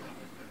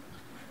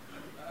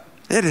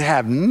 It'd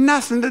have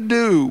nothing to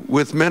do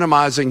with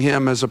minimizing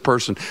him as a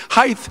person.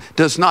 Height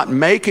does not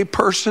make a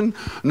person,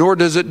 nor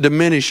does it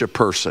diminish a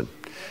person.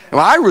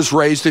 When I was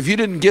raised, if you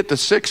didn't get to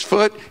 6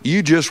 foot,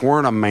 you just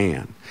weren't a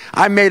man.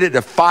 I made it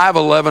to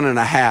 5'11 and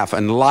a half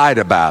and lied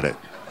about it.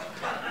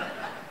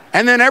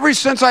 And then ever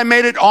since I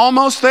made it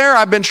almost there,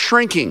 I've been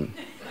shrinking.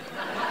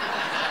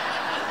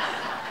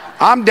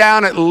 I'm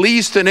down at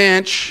least an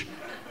inch.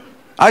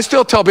 I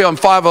still tell people I'm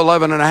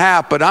 5'11 and a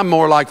half, but I'm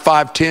more like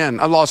 5'10.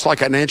 I lost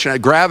like an inch,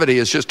 and gravity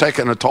is just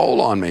taking a toll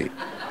on me.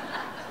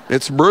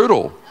 It's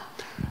brutal.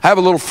 I have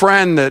a little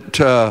friend that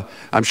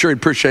I'm sure he'd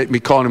appreciate me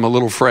calling him a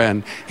little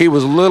friend. He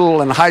was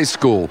little in high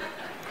school.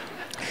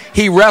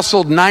 He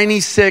wrestled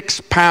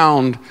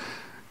 96-pound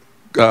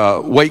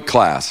weight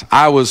class.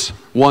 I was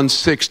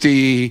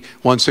 160,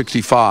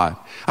 165.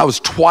 I was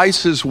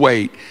twice his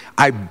weight.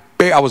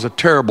 I was a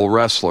terrible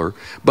wrestler,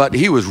 but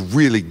he was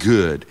really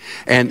good.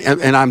 And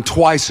I'm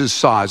twice his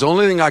size. The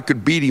only thing I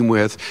could beat him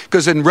with,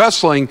 because in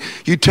wrestling,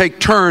 you take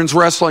turns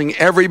wrestling.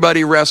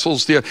 Everybody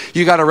wrestles. You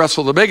got to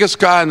wrestle the biggest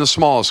guy and the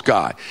smallest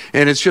guy.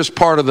 And it's just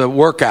part of the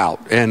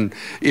workout. And,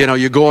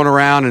 you're going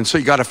around, and so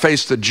you got to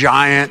face the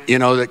giant,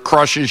 that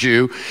crushes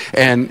you.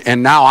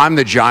 And now I'm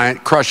the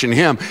giant crushing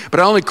him. But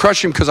I only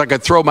crush him because I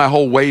could throw my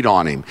whole weight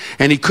on him.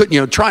 And he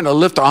couldn't, trying to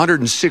lift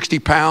 160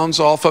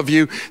 pounds off of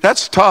you,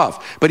 that's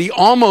tough. But he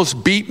almost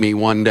beat me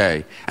one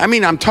day. I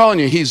mean, I'm telling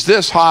you, he's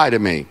this high to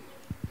me.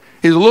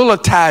 He's a little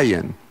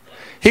Italian.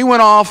 He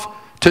went off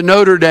to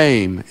Notre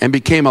Dame and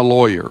became a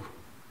lawyer.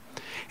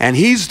 And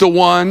he's the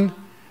one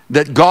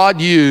that God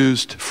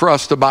used for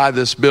us to buy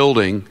this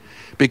building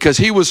because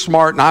he was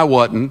smart and I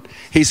wasn't.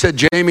 He said,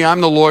 Jamie,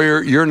 I'm the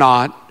lawyer, you're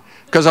not.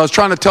 Because I was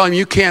trying to tell him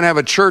you can't have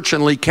a church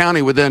in Lee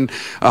County within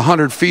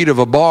 100 feet of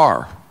a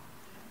bar.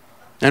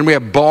 And we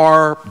have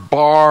bar,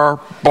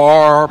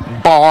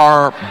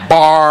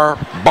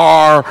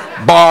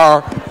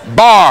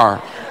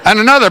 and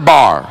another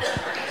bar.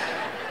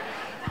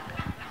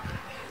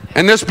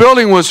 And this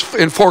building was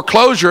in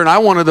foreclosure, and I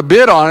wanted to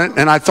bid on it,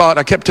 and I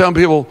kept telling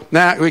people,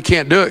 nah, we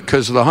can't do it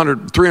because of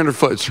the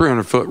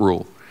 300 foot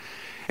rule.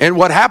 And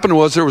what happened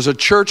was there was a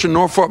church in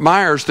North Fort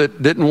Myers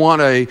that didn't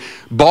want a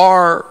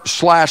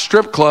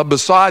bar/strip club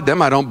beside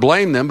them. I don't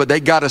blame them, but they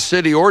got a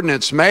city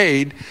ordinance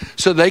made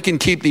so they can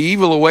keep the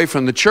evil away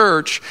from the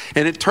church.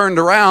 And it turned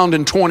around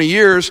in 20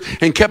 years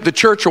and kept the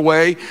church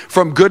away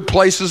from good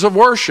places of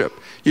worship.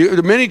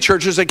 Many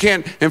churches,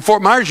 in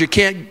Fort Myers, you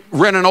can't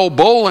rent an old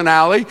bowling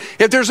alley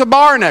if there's a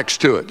bar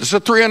next to it. It's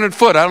a 300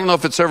 foot. I don't know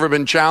if it's ever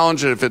been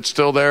challenged, if it's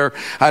still there.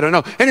 I don't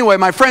know. Anyway,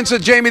 my friend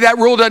said, Jamie, that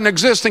rule doesn't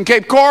exist in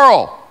Cape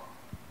Coral.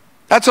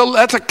 That's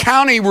a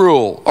county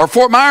rule, or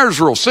Fort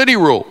Myers rule, city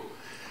rule.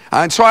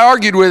 And so I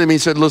argued with him. He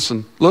said,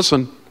 listen,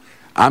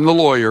 I'm the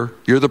lawyer.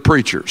 You're the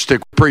preacher. Stick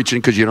with preaching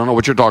because you don't know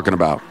what you're talking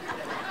about.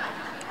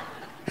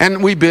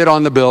 And we bid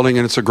on the building,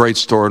 and it's a great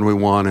store, and we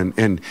won.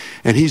 And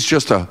he's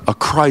just a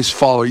Christ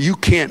follower. You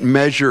can't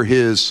measure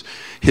his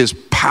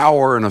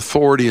power and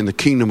authority in the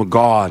kingdom of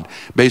God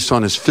based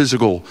on his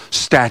physical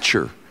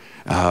stature.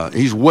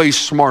 He's way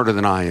smarter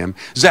than I am.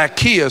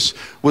 Zacchaeus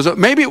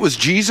maybe it was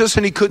Jesus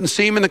and he couldn't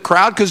see him in the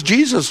crowd because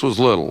Jesus was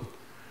little.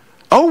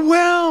 Oh,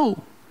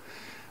 well.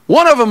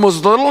 One of them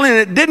was little and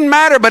it didn't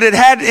matter, but it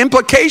had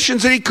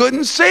implications that he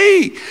couldn't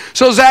see.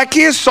 So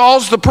Zacchaeus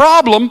solves the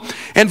problem.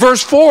 In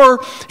verse 4,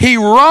 he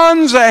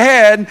runs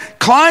ahead,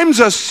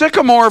 climbs a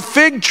sycamore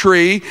fig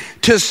tree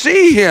to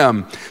see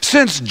him.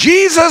 Since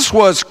Jesus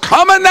was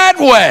coming that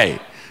way.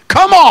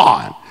 Come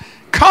on.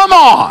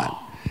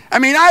 I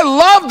mean, I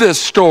love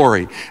this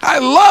story. I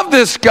love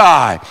this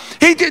guy.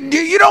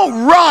 You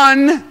don't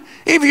run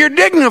if you're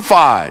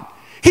dignified.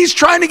 He's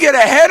trying to get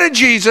ahead of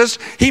Jesus.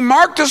 He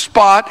marked a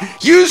spot,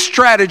 used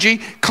strategy,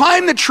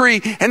 climbed the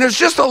tree, and there's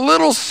just a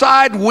little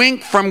side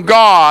wink from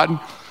God.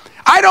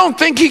 I don't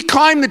think he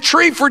climbed the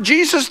tree for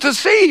Jesus to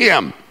see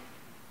him.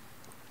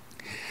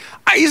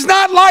 He's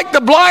not like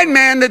the blind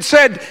man that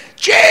said,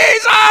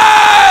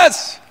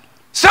 Jesus,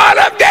 Son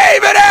of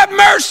David, have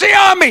mercy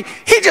on me.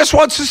 He just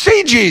wants to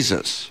see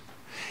Jesus.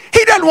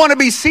 He doesn't want to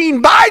be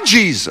seen by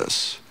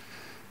Jesus.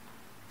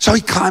 So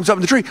he climbs up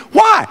in the tree.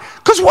 Why?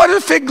 Because what are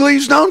fig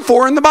leaves known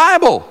for in the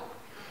Bible?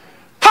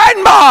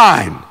 Hiding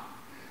behind.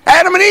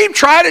 Adam and Eve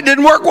tried it.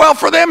 Didn't work well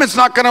for them. It's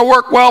not going to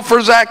work well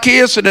for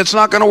Zacchaeus, and it's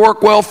not going to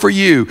work well for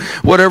you.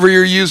 Whatever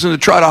you're using to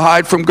try to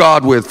hide from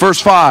God with.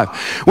 Verse 5.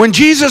 When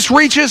Jesus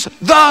reaches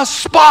the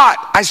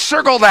spot. I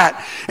circle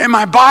that in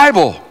my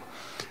Bible.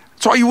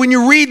 So when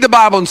you read the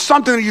Bible and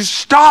something, you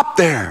stop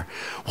there.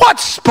 What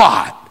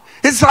spot?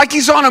 It's like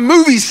he's on a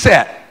movie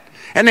set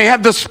and they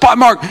have the spot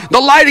mark.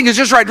 The lighting is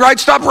just right.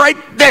 Stop right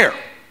there.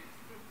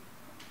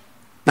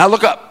 Now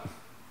look up.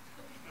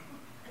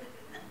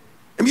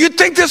 And you'd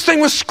think this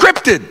thing was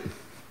scripted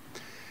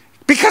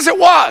because it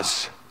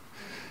was.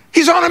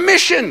 He's on a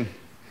mission.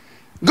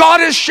 God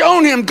has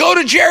shown him, go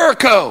to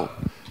Jericho,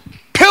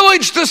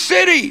 pillage the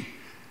city,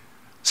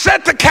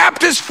 set the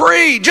captives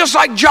free, just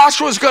like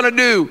Joshua's going to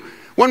do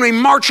when we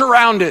march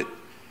around it.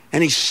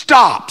 And he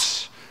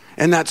stops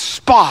in that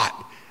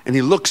spot and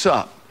he looks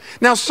up.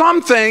 Now,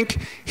 some think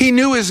he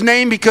knew his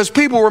name because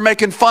people were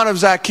making fun of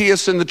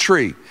Zacchaeus in the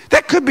tree.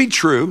 That could be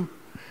true.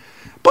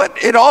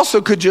 But it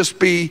also could just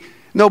be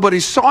nobody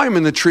saw him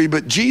in the tree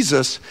but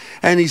Jesus.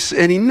 And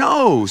he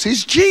knows.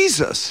 He's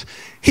Jesus.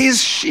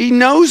 He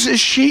knows his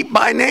sheep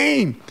by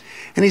name.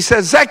 And he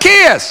says,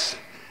 Zacchaeus.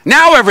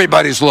 Now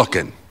everybody's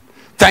looking.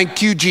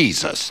 Thank you,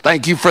 Jesus.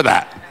 Thank you for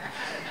that.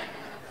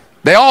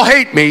 They all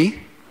hate me.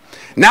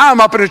 Now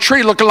I'm up in a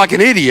tree looking like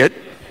an idiot.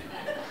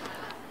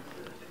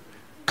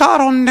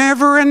 God will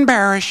never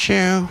embarrass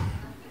you.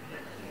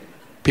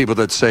 People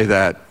that say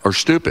that are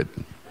stupid.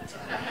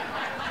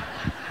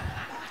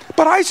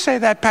 But I say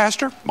that,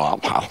 Pastor. Well,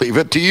 I'll leave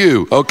it to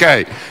you.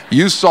 Okay,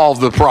 you solve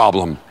the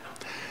problem.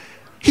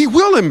 He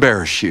will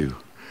embarrass you.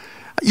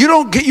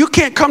 You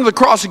can't come to the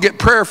cross and get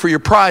prayer for your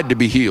pride to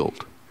be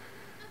healed.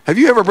 Have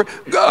you ever?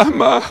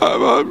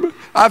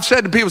 I've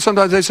said to people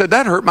sometimes, they said,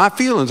 that hurt my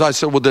feelings. I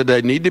said, well, did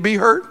they need to be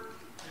hurt?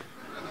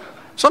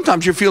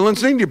 Sometimes your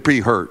feelings need to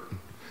be hurt.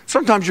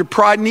 Sometimes your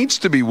pride needs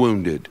to be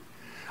wounded.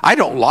 I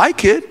don't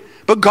like it,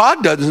 but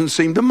God doesn't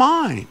seem to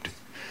mind.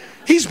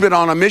 He's been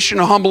on a mission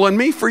of humbling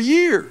me for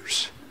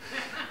years.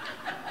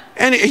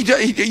 And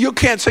you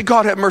can't say,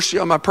 God, have mercy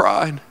on my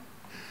pride.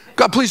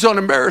 God, please don't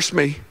embarrass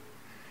me.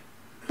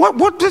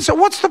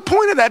 What's the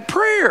point of that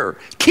prayer?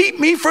 Keep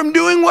me from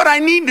doing what I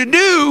need to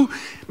do,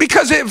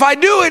 because if I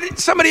do it,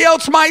 somebody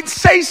else might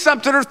say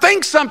something or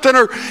think something,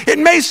 or it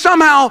may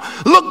somehow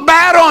look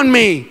bad on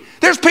me.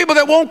 There's people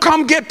that won't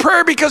come get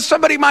prayer because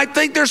somebody might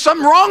think there's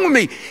something wrong with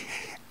me.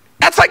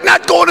 That's like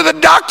not going to the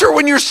doctor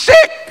when you're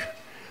sick.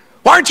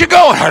 Why aren't you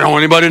going? I don't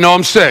want anybody to know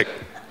I'm sick.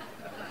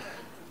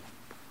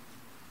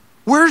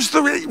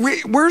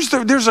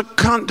 There's a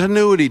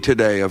continuity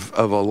today of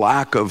a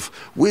lack of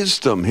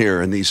wisdom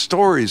here in these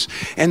stories.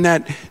 And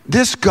that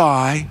this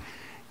guy,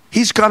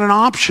 he's got an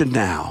option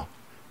now.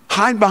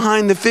 Hide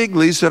behind the fig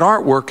leaves that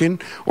aren't working,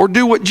 or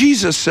do what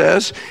Jesus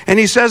says. And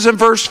he says in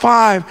verse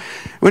 5,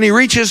 when he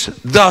reaches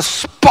the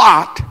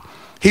spot,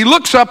 he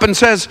looks up and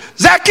says,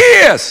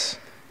 Zacchaeus,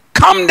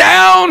 come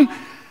down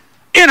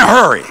in a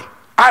hurry.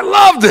 I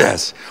love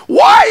this.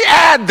 Why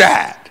add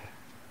that?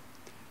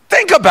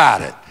 Think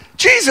about it.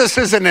 Jesus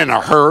isn't in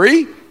a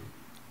hurry,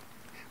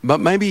 but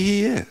maybe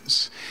he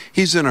is.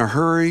 He's in a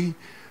hurry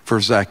for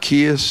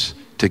Zacchaeus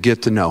to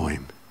get to know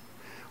him.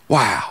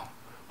 Wow.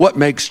 What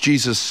makes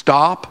Jesus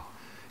stop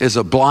is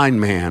a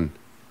blind man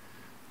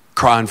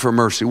crying for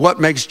mercy. What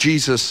makes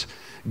Jesus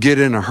get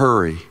in a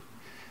hurry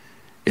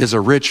is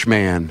a rich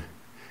man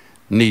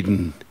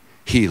needing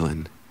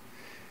healing.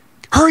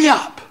 Hurry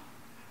up.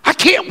 I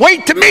can't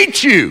wait to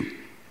meet you.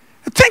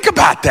 Think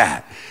about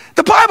that.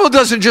 The Bible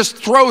doesn't just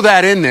throw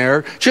that in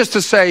there just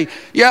to say,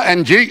 yeah,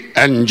 and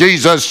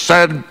Jesus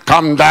said,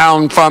 come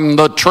down from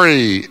the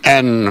tree,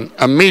 and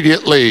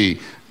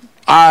immediately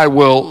I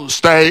will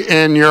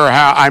stay in your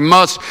house. I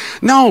must.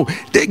 No,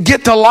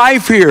 get to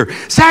life here.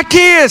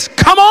 Zacchaeus,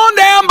 come on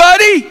down,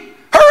 buddy.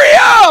 Hurry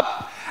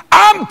up.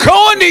 I'm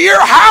going to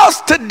your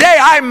house today.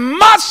 I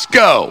must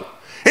go.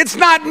 It's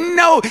not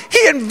no.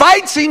 He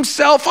invites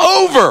himself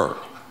over.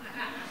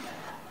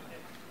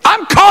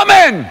 I'm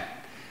coming.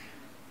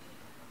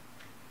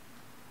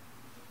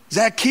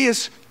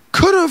 Zacchaeus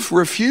could have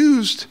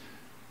refused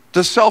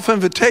the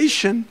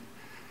self-invitation,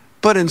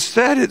 but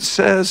instead it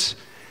says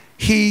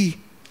he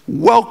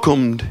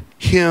welcomed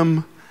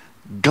him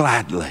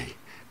gladly.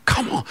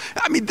 Come on.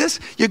 I mean,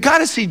 you got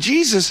to see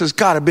Jesus has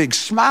got a big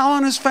smile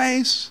on his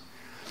face.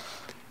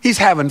 He's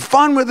having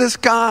fun with this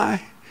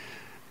guy.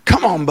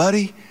 Come on,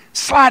 buddy.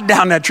 Slide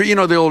down that tree. You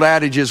know, the old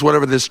adage is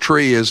whatever this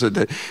tree is,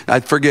 I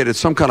forget, it's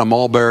some kind of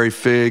mulberry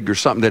fig or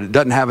something that it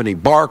doesn't have any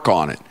bark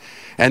on it.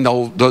 And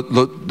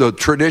the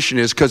tradition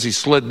is because he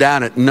slid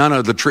down it, none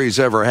of the trees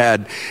ever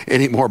had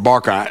any more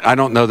bark on it. I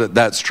don't know that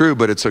that's true,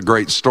 but it's a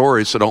great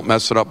story, so don't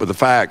mess it up with the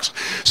facts.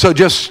 So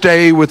just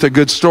stay with a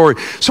good story.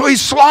 So he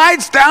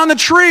slides down the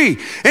tree,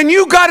 and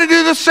you got to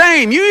do the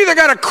same. You either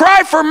got to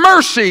cry for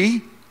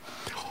mercy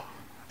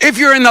if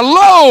you're in the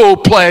low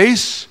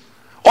place,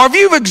 or if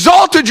you've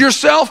exalted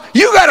yourself,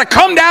 you got to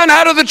come down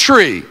out of the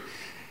tree.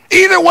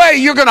 Either way,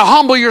 you're going to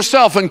humble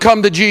yourself and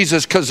come to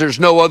Jesus, because there's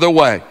no other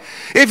way.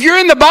 If you're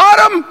in the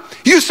bottom,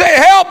 you say,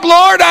 help,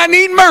 Lord, I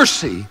need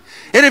mercy.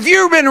 And if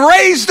you've been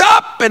raised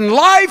up in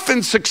life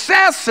and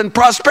success and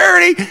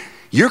prosperity,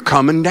 you're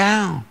coming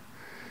down.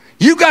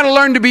 You've got to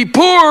learn to be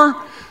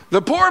poor.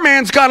 The poor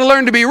man's got to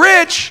learn to be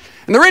rich,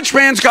 and the rich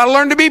man's got to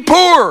learn to be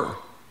poor.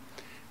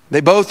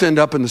 They both end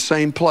up in the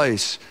same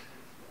place,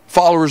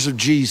 followers of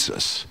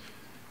Jesus.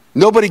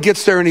 Nobody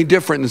gets there any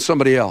different than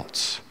somebody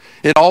else.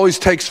 It always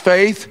takes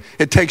faith,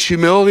 it takes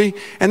humility,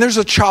 and there's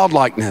a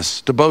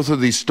childlikeness to both of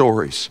these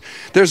stories.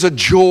 There's a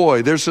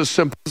joy, there's a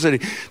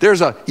simplicity,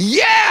 there's a,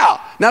 yeah!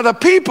 Now the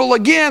people,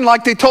 again,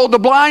 like they told the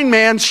blind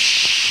man,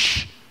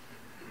 shh.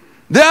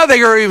 Now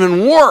they are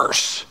even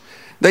worse.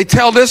 They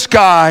tell this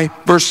guy,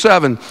 verse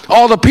 7,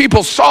 all the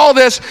people saw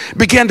this,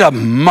 began to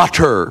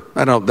mutter.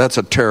 That's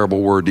a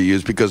terrible word to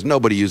use because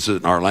nobody uses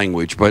it in our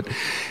language, but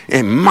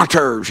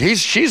mutter.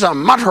 She's a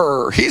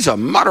mutterer. He's a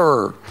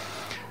mutterer.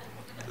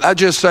 I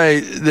just say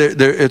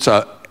it's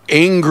a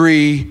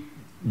angry,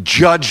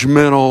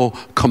 judgmental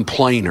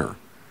complainer.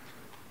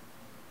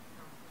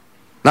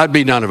 That'd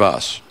be none of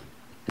us.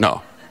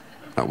 No,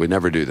 we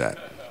never do that.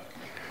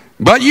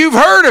 But you've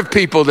heard of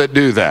people that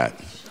do that.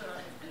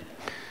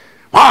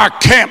 I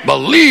can't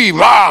believe,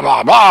 blah,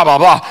 blah, blah, blah,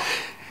 blah.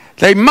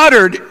 They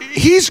muttered,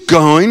 he's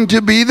going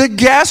to be the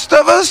guest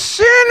of a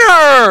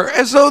sinner,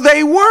 as though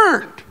they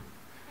weren't.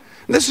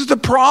 This is the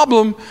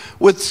problem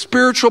with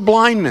spiritual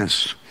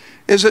blindness,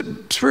 is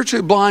that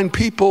spiritually blind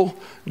people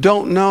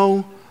don't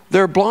know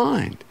they're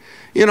blind.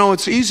 You know,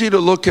 it's easy to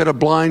look at a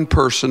blind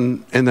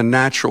person in the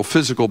natural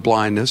physical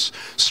blindness,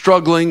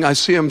 struggling. I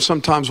see them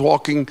sometimes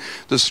walking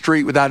the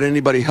street without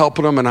anybody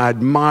helping them, and I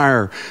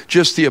admire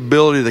just the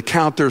ability to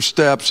count their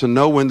steps and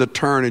know when to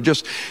turn. And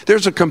just,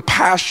 there's a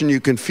compassion you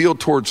can feel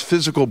towards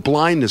physical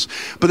blindness,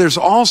 but there's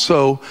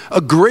also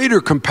a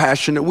greater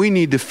compassion that we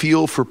need to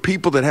feel for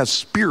people that have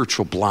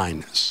spiritual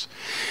blindness.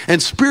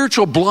 And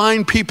spiritual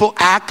blind people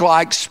act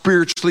like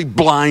spiritually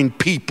blind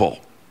people.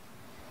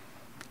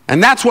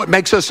 And that's what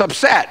makes us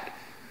upset.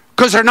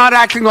 Because they're not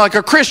acting like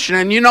a Christian.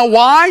 And you know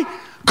why?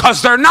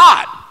 Because they're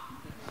not.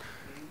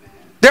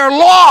 They're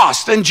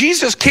lost. And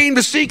Jesus came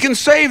to seek and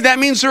save. That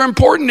means they're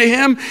important to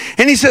him.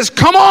 And he says,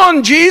 come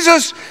on,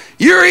 Jesus.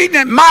 You're eating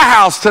at my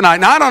house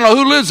tonight. Now, I don't know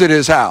who lives at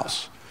his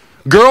house.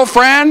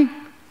 Girlfriend?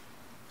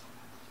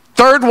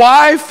 Third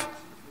wife?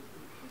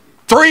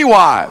 3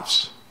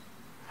 wives?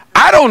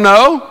 I don't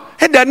know.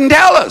 It doesn't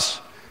tell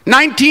us.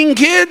 19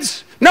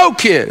 kids? No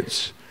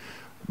kids.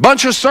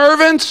 Bunch of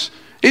servants?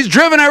 He's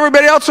driven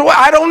everybody else away.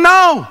 I don't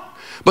know.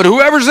 But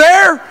whoever's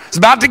there is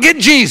about to get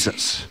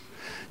Jesus.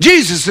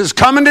 Jesus is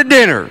coming to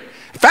dinner.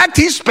 In fact,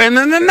 he's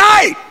spending the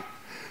night.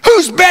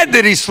 Whose bed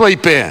did he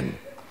sleep in?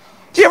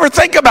 Do you ever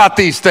think about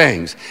these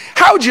things?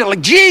 How would you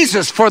like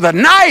Jesus for the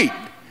night?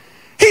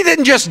 He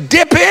didn't just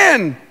dip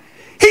in.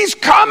 He's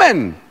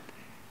coming.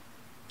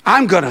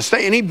 I'm going to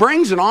stay. And he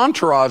brings an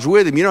entourage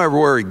with him. You know,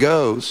 everywhere he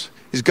goes,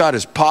 he's got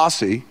his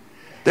posse.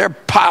 They're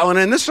piling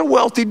in. This is a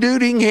wealthy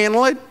dude. He can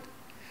handle it.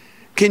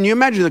 Can you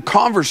imagine the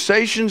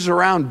conversations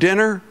around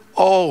dinner?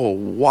 Oh,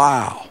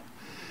 wow.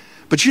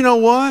 But you know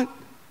what?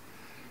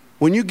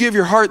 When you give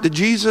your heart to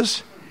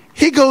Jesus,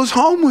 he goes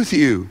home with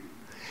you.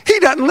 He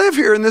doesn't live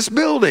here in this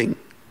building.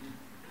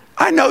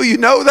 I know you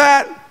know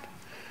that,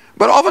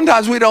 but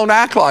oftentimes we don't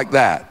act like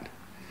that.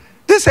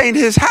 This ain't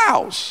his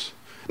house.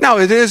 Now,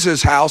 it is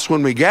his house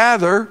when we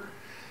gather,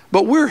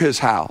 but we're his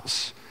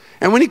house.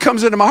 And when he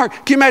comes into my heart,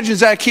 can you imagine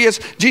Zacchaeus,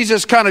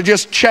 Jesus kind of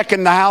just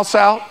checking the house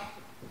out?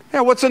 Yeah,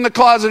 what's in the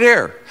closet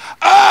here?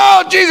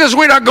 Oh, Jesus,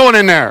 we're not going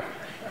in there.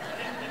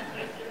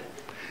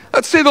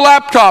 Let's see the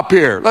laptop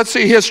here. Let's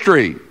see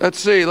history.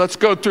 Let's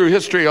go through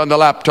history on the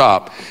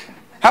laptop.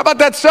 How about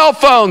that cell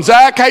phone,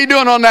 Zach? How you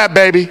doing on that,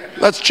 baby?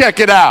 Let's check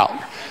it out.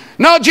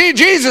 No,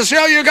 Jesus,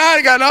 you got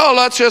it. No,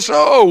 let's just,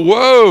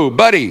 whoa,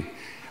 buddy.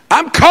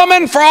 I'm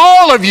coming for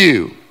all of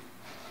you.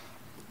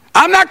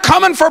 I'm not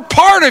coming for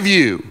part of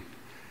you.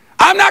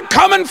 I'm not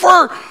coming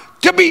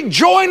to be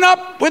joined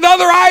up with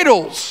other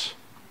idols.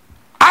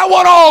 I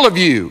want all of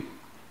you.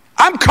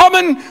 I'm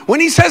coming, when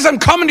he says I'm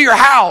coming to your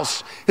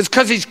house, it's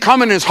because he's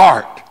coming his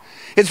heart.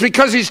 It's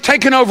because he's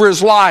taken over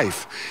his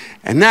life.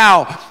 And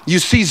now you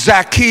see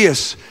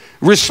Zacchaeus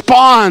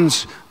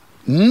responds,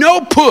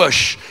 no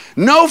push,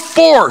 no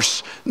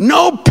force,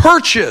 no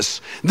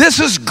purchase. This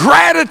is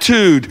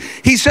gratitude.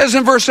 He says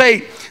in verse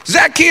 8,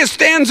 Zacchaeus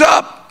stands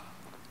up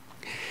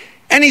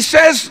and he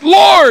says,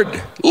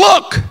 Lord,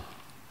 look,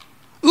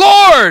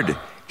 Lord,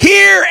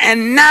 here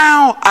and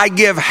now I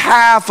give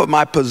half of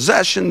my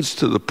possessions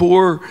to the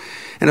poor.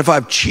 And if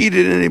I've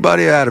cheated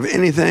anybody out of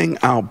anything,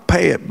 I'll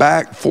pay it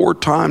back 4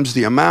 times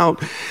the amount.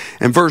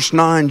 And verse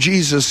 9,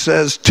 Jesus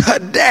says,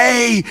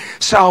 today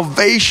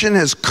salvation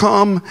has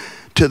come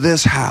to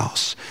this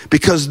house,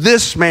 because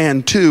this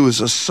man too is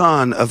a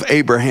son of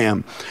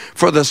Abraham.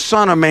 For the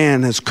Son of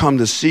Man has come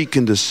to seek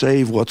and to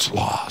save what's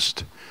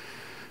lost.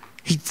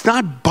 He's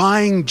not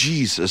buying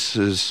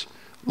Jesus's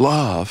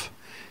love.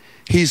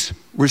 He's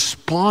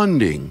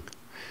responding.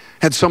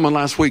 Had someone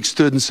last week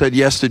stood and said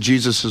yes to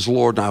Jesus as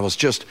Lord, and I was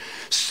just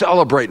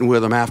celebrating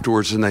with them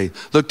afterwards, and they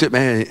looked at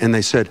me and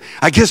they said,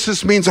 I guess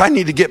this means I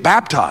need to get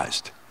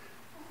baptized.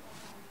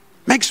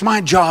 Makes my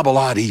job a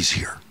lot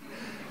easier.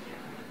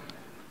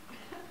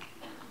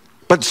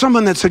 But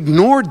someone that's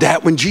ignored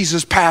that when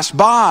Jesus passed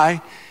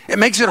by, it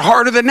makes it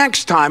harder the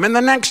next time,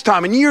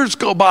 and years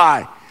go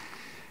by.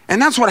 And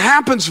that's what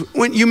happens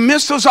when you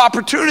miss those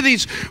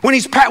opportunities,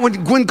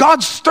 when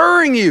God's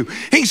stirring you.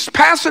 He's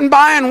passing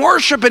by in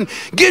worship and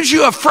gives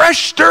you a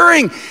fresh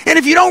stirring. And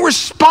if you don't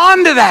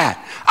respond to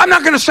that, I'm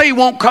not going to say he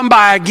won't come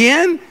by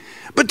again,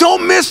 but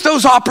don't miss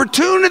those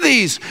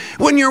opportunities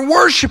when you're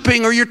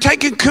worshiping or you're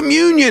taking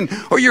communion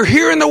or you're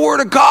hearing the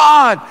word of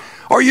God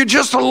or you're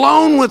just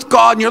alone with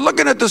God and you're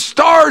looking at the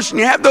stars and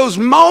you have those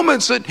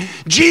moments that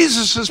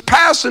Jesus is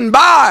passing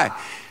by,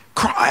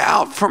 cry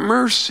out for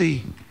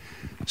mercy.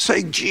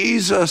 Say,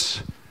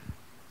 Jesus,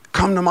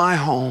 come to my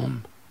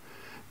home.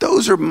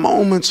 Those are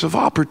moments of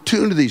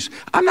opportunities.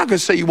 I'm not going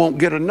to say you won't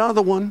get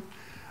another one,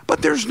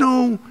 but there's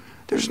no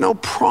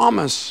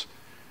promise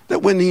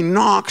that when he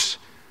knocks,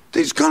 that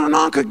he's going to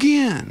knock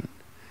again.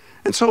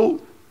 And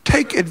so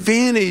take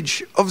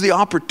advantage of the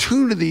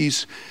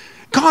opportunities.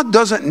 God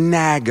doesn't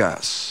nag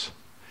us.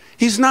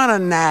 He's not a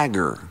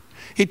nagger.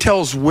 He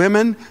tells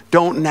women,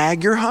 don't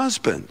nag your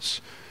husbands.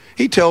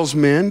 He tells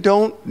men,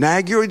 don't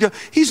nag your...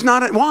 He's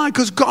not... Why?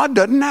 Because God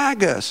doesn't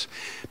nag us.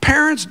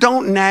 Parents,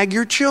 don't nag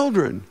your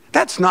children.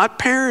 That's not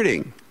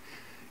parenting.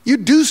 You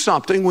do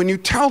something when you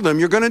tell them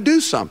you're going to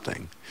do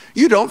something.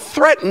 You don't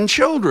threaten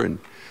children.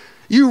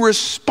 You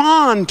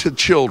respond to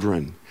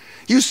children.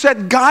 You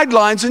set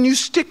guidelines and you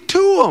stick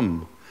to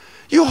them.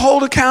 You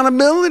hold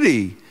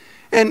accountability.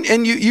 And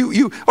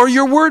or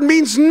your word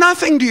means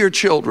nothing to your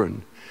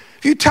children.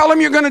 If you tell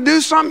them you're going to do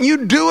something,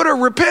 you do it or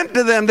repent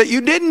to them that you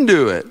didn't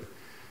do it.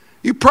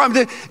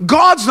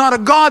 God's not a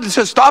God that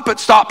says, stop it,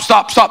 stop.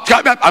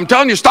 I'm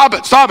telling you, stop it.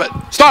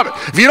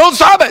 If you don't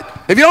stop it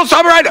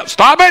right now,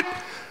 stop it.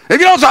 If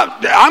you don't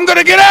stop, I'm going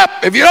to get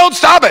up. If you don't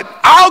stop it,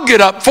 I'll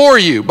get up for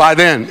you by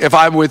then if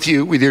I'm with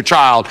you, with your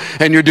child,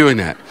 and you're doing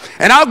that.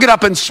 And I'll get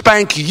up and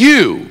spank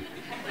you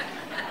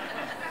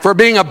for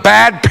being a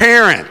bad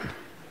parent.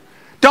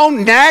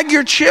 Don't nag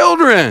your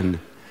children.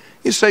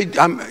 You say,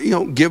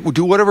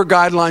 do whatever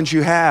guidelines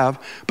you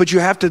have, but you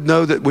have to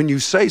know that when you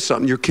say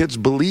something, your kids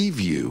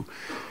believe you,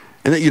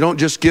 and that you don't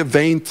just give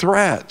vain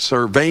threats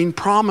or vain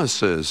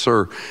promises.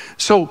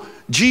 So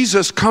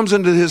Jesus comes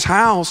into his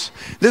house.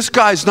 This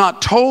guy's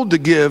not told to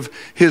give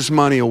his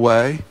money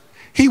away.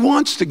 He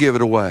wants to give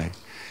it away.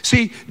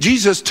 See,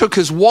 Jesus took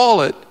his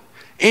wallet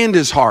and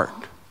his heart.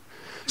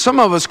 Some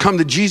of us come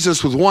to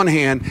Jesus with one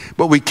hand,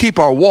 but we keep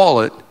our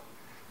wallet.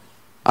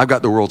 I've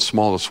got the world's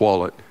smallest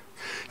wallet.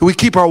 We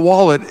keep our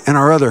wallet in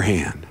our other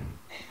hand.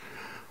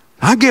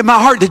 I give my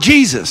heart to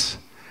Jesus.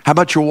 How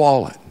about your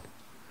wallet?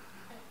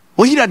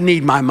 Well, he doesn't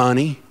need my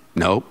money.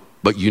 No,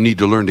 but you need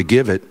to learn to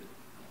give it.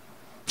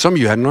 Some of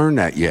you hadn't learned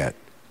that yet.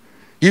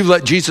 You've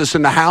let Jesus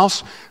in the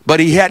house, but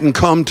he hadn't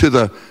come to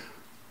the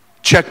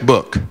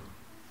checkbook.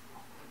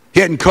 He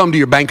hadn't come to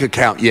your bank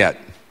account yet.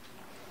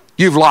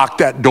 You've locked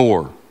that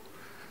door.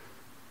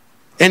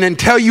 And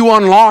until you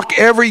unlock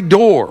every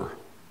door,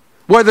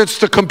 whether it's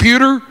the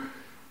computer,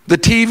 the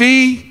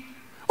TV,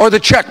 or the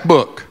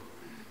checkbook.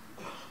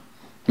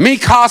 Mi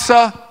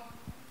casa,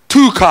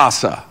 tu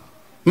casa.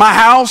 My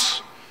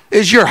house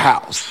is your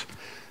house.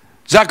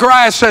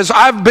 Zechariah says,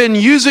 I've been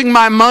using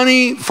my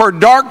money for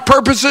dark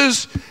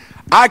purposes.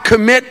 I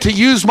commit to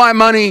use my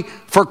money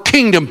for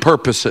kingdom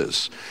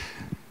purposes.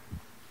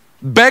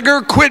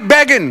 Beggar, quit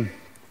begging.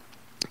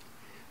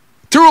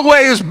 Threw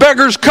away his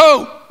beggar's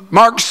coat,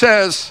 Mark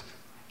says,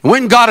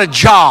 went and got a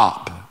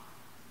job.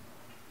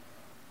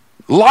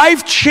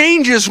 Life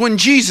changes when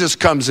Jesus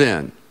comes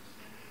in.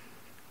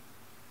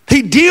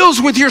 He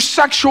deals with your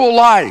sexual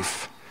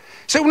life.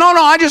 Say, no,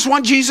 I just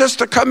want Jesus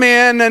to come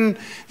in and,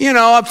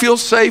 I feel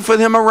safe with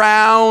him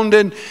around.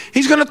 And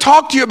he's going to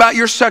talk to you about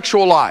your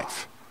sexual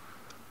life.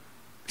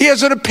 He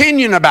has an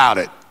opinion about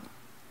it.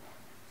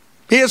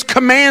 He has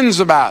commands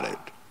about it.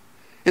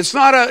 It's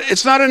not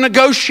a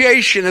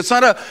negotiation. It's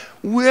not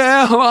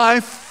I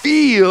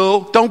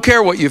feel. Don't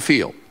care what you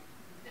feel.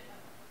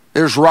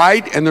 There's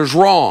right and there's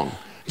wrong.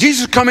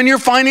 Jesus come in your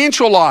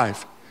financial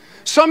life.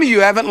 Some of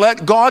you haven't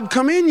let God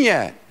come in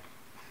yet.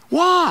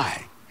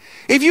 Why?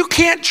 If you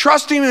can't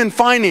trust him in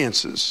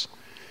finances,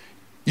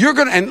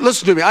 and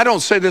listen to me, I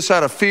don't say this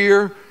out of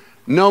fear,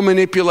 no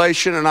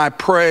manipulation, and I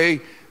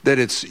pray that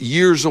it's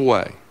years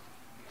away.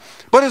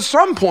 But at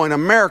some point,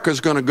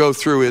 America's going to go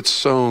through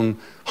its own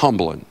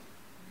humbling.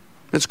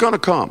 It's going to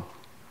come.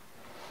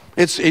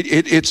 It's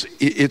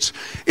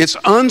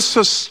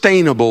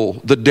unsustainable,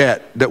 the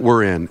debt that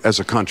we're in as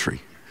a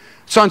country.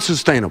 It's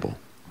unsustainable.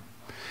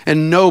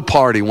 And no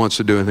party wants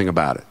to do anything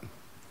about it.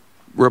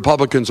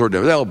 Republicans or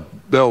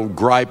they'll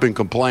gripe and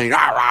complain,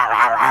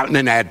 and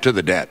then add to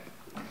the debt.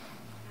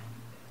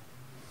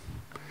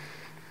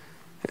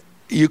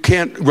 You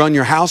can't run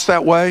your house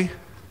that way,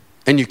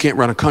 and you can't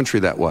run a country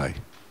that way.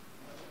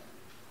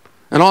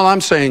 And all I'm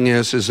saying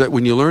is that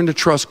when you learn to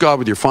trust God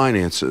with your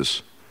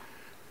finances,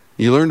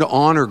 you learn to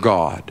honor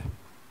God.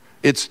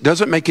 It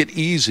doesn't make it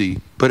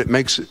easy, but it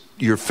makes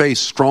your faith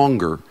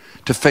stronger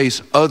to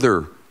face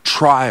other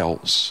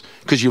trials,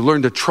 because you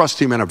learn to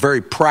trust him in a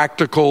very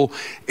practical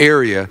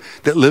area,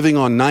 that living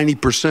on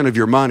 90% of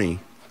your money,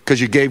 because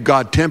you gave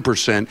God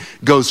 10%,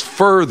 goes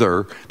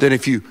further than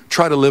if you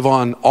try to live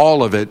on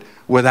all of it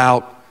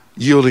without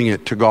yielding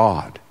it to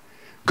God.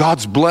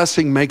 God's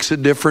blessing makes a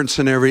difference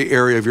in every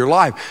area of your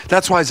life.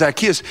 That's why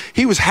Zacchaeus,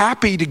 he was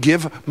happy to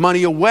give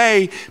money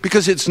away,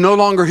 because it's no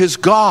longer his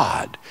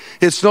God.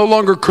 It's no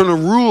longer going to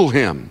rule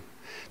him.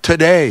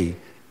 Today,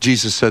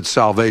 Jesus said,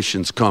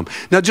 salvation's come.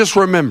 Now just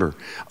remember,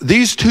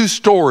 these two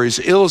stories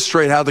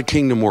illustrate how the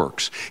kingdom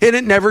works. And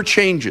it never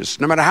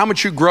changes. No matter how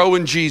much you grow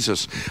in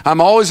Jesus,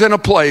 I'm always in a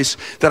place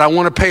that I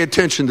want to pay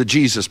attention to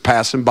Jesus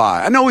passing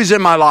by. I know he's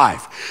in my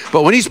life,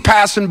 but when he's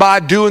passing by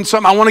doing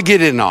something, I want to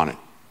get in on it.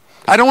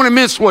 I don't want to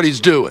miss what he's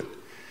doing.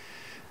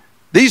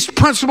 These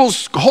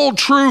principles hold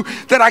true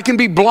that I can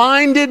be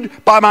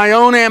blinded by my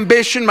own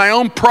ambition, my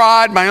own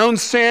pride, my own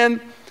sin,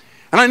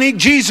 and I need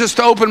Jesus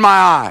to open my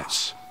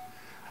eyes.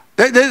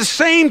 The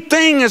same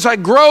thing as I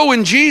grow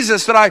in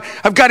Jesus, that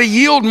I've got to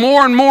yield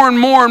more and more and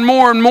more and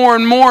more and more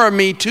and more of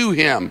me to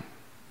him.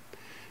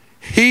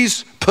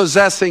 He's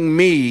possessing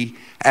me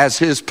as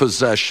his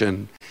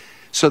possession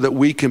so that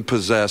we can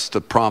possess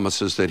the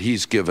promises that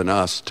he's given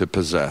us to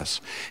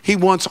possess. He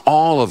wants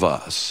all of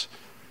us.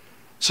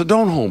 So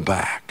don't hold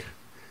back.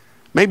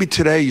 Maybe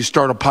today you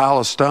start a pile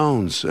of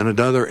stones in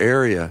another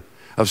area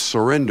of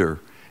surrender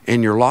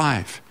in your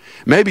life.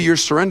 Maybe your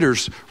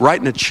surrender's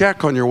writing a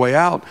check on your way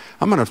out.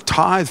 I'm going to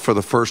tithe for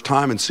the first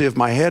time and see if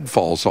my head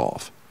falls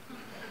off.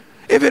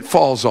 If it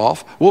falls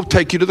off, we'll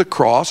take you to the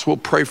cross, we'll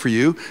pray for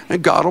you,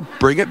 and God will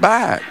bring it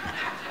back.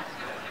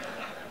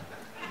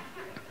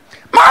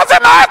 Martha,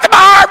 Martha,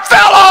 my arm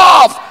fell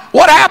off.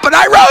 What happened?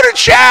 I wrote a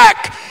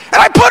check,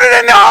 and I put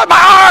it in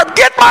my arm.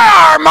 Get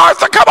my arm,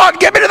 Martha. Come on,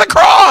 get me to the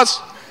cross.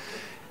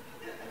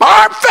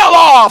 My arm fell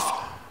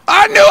off.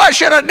 I knew I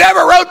should have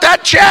never wrote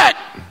that check.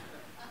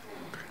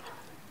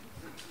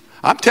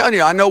 I'm telling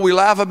you, I know we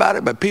laugh about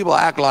it, but people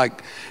act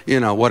like,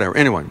 whatever.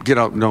 Anyway, get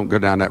up. Don't go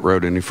down that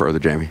road any further,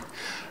 Jamie.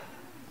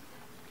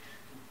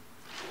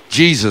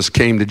 Jesus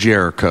came to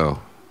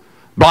Jericho.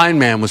 Blind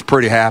man was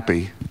pretty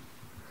happy.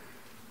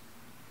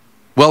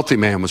 Wealthy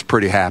man was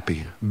pretty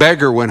happy.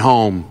 Beggar went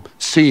home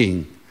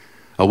seeing.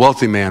 A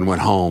wealthy man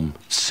went home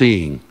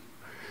seeing.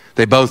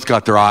 They both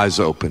got their eyes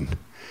open.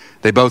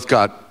 They both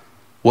got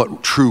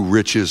what true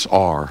riches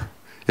are,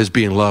 is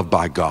being loved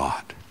by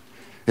God.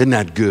 Isn't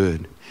that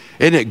good?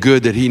 Isn't it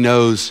good that he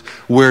knows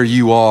where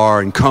you are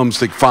and comes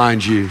to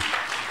find you?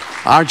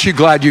 Aren't you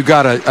glad you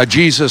got a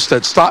Jesus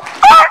that stops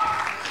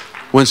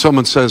when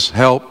someone says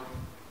help?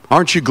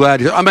 Aren't you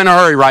glad? I'm in a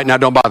hurry right now,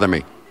 don't bother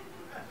me.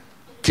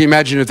 Can you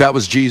imagine if that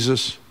was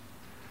Jesus?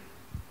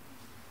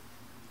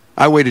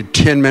 I waited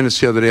 10 minutes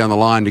the other day on the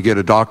line to get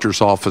a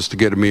doctor's office to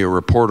get me a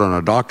report on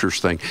a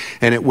doctor's thing.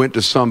 And it went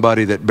to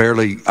somebody that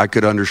barely I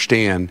could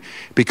understand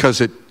because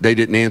they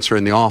didn't answer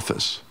in the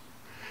office.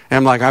 And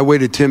I'm like, I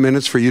waited 10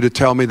 minutes for you to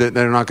tell me that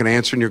they're not going to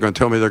answer and you're going to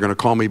tell me they're going to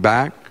call me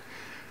back?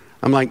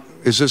 I'm like,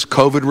 is this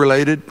COVID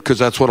related? Because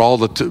that's what all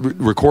the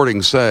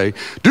recordings say.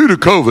 Due to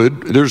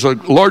COVID, there's a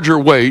larger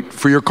wait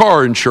for your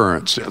car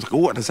insurance. I was like,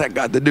 what has that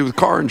got to do with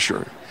car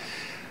insurance?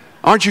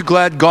 Aren't you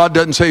glad God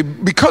doesn't say,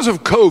 because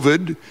of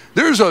COVID,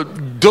 there's a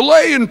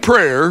delay in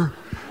prayer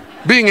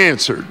being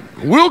answered.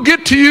 We'll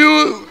get to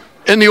you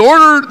in the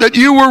order that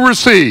you were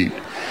received.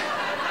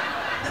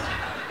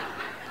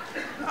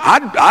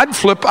 I'd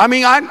flip.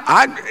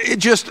 It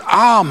just,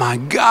 oh my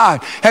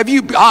God. Have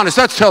you, honest,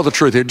 let's tell the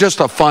truth here. Just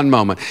a fun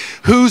moment.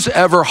 Who's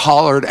ever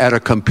hollered at a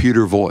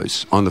computer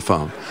voice on the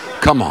phone?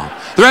 Come on.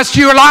 The rest of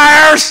you are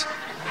liars.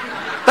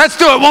 Let's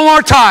do it one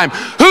more time.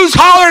 Who's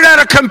hollered at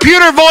a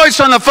computer voice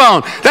on the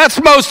phone?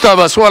 That's most of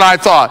us, what I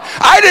thought.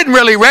 I didn't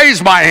really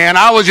raise my hand.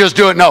 I was just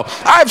doing, no.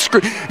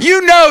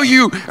 You know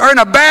you are in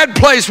a bad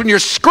place when you're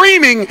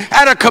screaming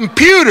at a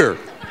computer.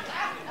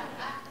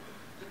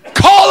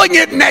 Calling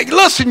it,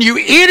 listen, you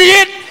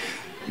idiot.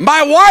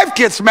 My wife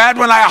gets mad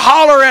when I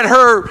holler at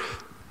her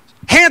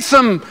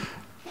handsome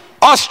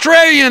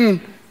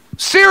Australian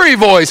Siri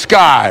voice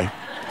guy.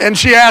 And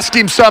she asked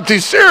him something.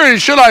 Siri,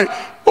 should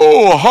I?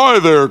 Oh, hi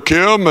there,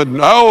 Kim. And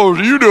how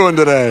are you doing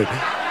today?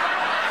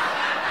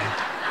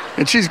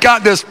 And she's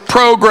got this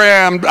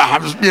programmed,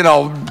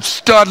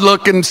 stud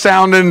looking,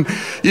 sounding,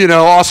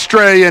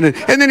 Australian.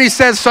 And then he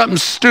says something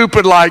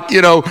stupid like,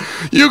 you're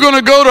going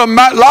to go to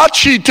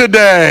Matlachi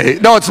today.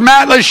 No, it's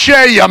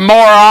Matlacha, you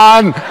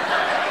moron.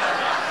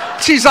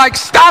 She's like,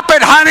 stop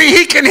it, honey.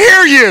 He can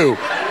hear you.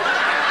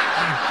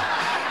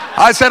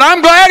 I said,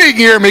 I'm glad he can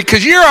hear me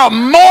because you're a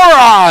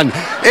moron.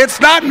 It's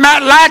not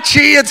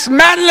Matlachi, it's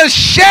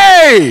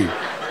Matlacha.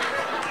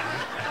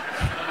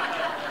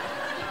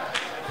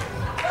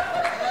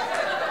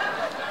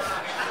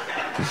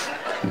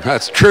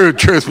 That's true,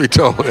 truth be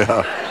told.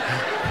 Yeah.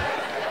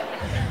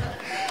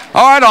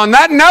 All right, on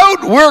that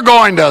note, we're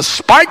going to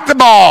spike the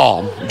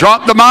ball.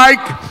 Drop the mic.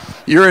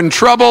 You're in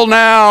trouble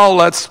now.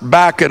 Let's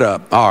back it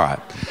up. All right.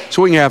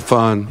 So we can have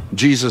fun.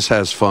 Jesus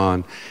has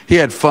fun. He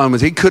had fun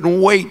he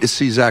couldn't wait to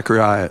see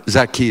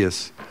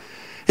Zacchaeus.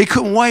 He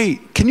couldn't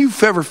wait. Can you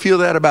ever feel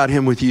that about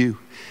him with you?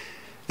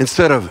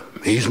 Instead of,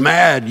 he's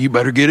mad, you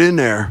better get in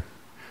there.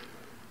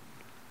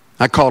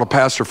 I called a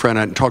pastor friend.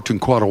 I hadn't talked to him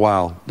quite a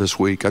while this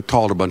week. I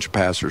called a bunch of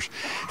pastors.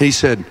 And he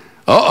said,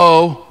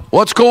 uh-oh,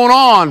 what's going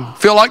on?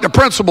 Feel like the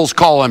principal's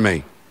calling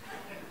me.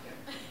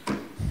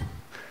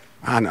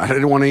 I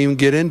didn't want to even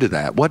get into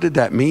that. What did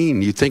that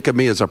mean? You think of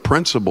me as a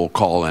principal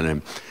calling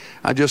him.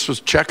 I just was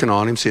checking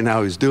on him, seeing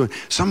how he's doing.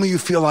 Some of you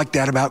feel like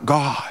that about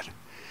God.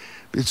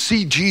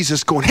 see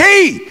Jesus going,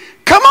 hey,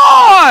 come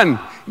on,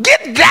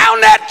 get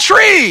down that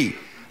tree.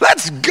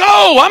 Let's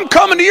go. I'm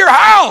coming to your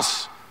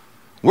house.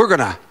 We're going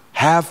to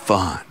have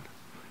fun.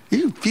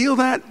 You feel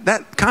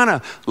that kind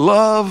of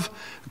love,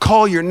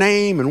 call your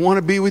name and want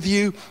to be with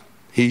you?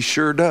 He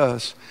sure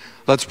does.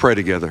 Let's pray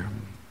together.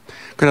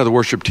 Can I have the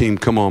worship team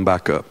come on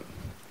back up?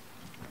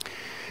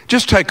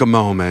 Just take a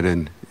moment.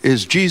 And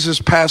is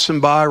Jesus passing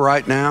by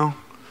right now,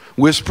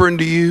 whispering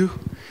to you,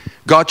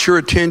 got your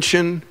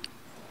attention?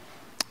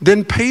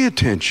 Then pay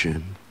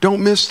attention.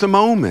 Don't miss the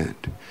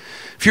moment.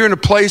 If you're in a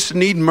place that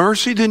needs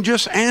mercy, then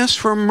just ask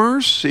for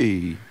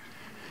mercy.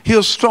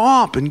 He'll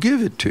stop and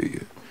give it to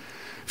you.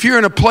 If you're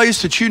in a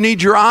place that you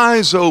need your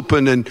eyes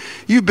open and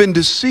you've been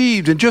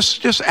deceived, and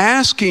just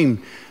ask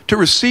him to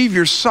receive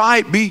your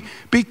sight. Be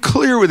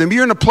clear with him.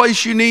 You're in a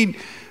place you need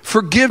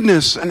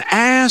forgiveness, and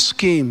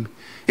ask him.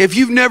 If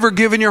you've never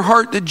given your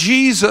heart to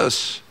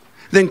Jesus,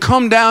 then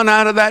come down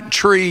out of that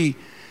tree.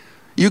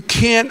 You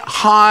can't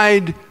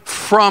hide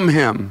from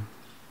him.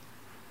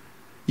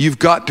 You've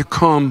got to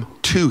come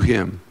to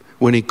him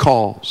when he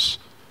calls.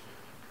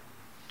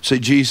 Say,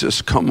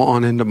 Jesus, come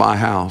on into my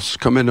house.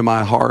 Come into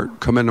my heart.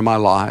 Come into my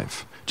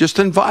life. Just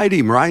invite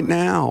him right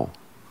now.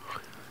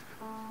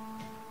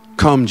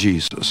 Come,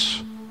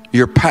 Jesus.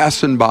 You're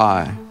passing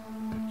by.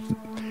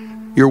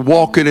 You're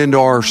walking into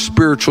our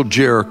spiritual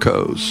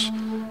Jerichos.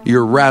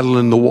 You're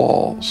rattling the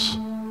walls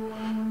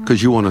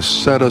because you want to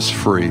set us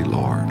free,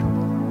 Lord.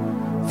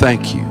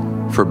 Thank you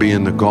for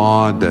being the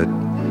God that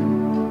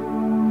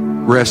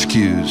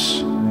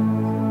rescues,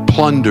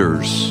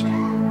 plunders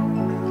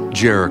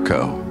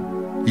Jericho.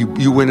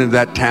 You went into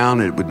that town,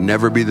 it would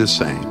never be the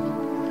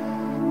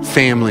same.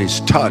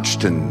 Families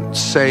touched and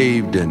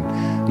saved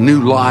and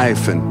new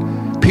life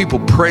and people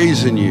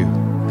praising you.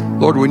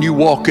 Lord, when you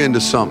walk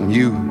into something,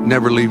 you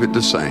never leave it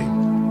the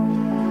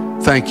same.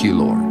 Thank you,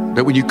 Lord,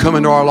 that when you come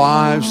into our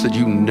lives, that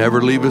you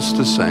never leave us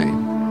the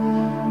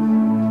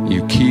same.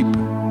 You keep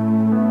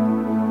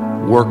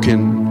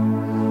working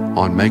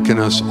on making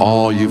us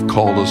all you've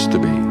called us to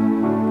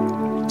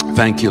be.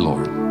 Thank you,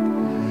 Lord.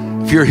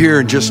 If you're here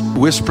and just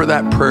whisper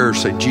that prayer,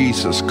 say,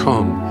 Jesus,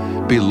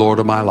 come be Lord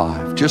of my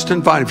life. Just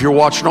invite. If you're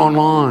watching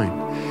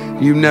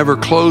online, you've never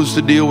closed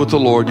the deal with the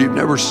Lord. You've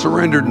never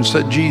surrendered and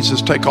said,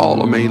 Jesus, take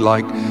all of me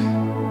like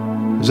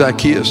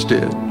Zacchaeus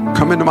did.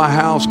 Come into my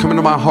house, come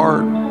into my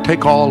heart,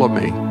 take all of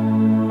me.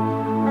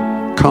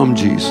 Come,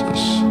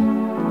 Jesus.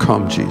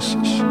 Come,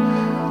 Jesus.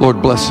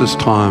 Lord, bless this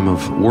time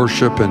of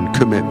worship and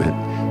commitment.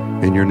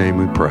 In your name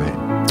we pray.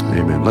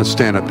 Amen. Let's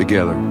stand up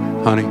together.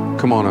 Honey,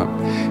 come on up.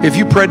 If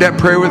you prayed that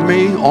prayer with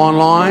me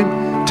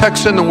online,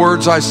 text in the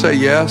words, I say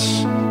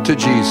yes to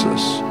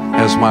Jesus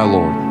as my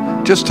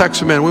Lord. Just text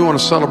them in. We want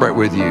to celebrate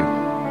with you.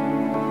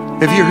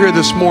 If you're here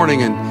this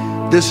morning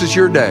and this is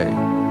your day,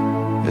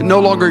 and no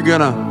longer you're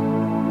going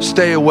to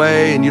stay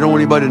away and you don't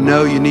want anybody to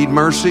know you need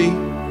mercy,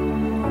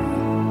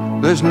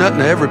 there's nothing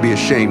to ever be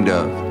ashamed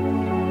of.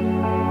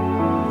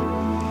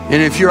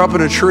 And if you're up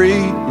in a tree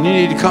and you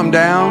need to come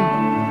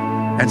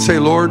down and say,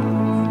 Lord,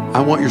 I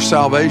want your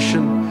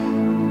salvation,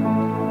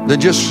 then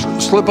just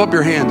slip up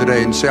your hand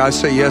today and say, I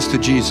say yes to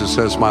Jesus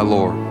as my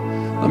Lord.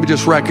 Let me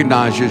just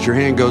recognize you as your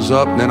hand goes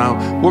up, and then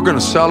we're going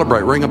to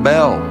celebrate. Ring a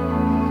bell.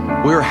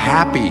 We're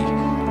happy.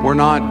 We're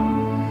not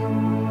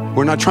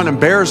trying to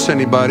embarrass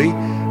anybody.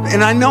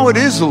 And I know it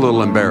is a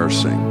little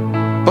embarrassing,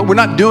 but we're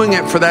not doing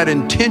it for that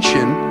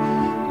intention.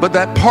 But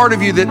that part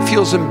of you that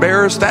feels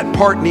embarrassed, that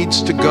part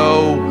needs to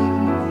go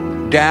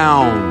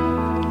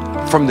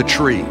down from the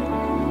tree.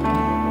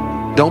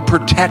 Don't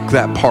protect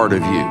that part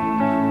of you.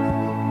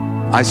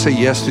 I say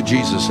yes to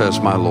Jesus as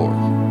my Lord.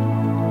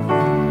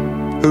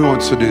 Who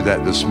wants to do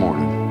that this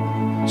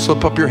morning?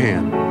 Slip up your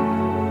hand.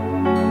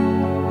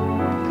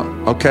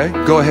 Okay,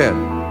 go ahead.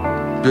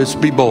 Just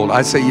be bold.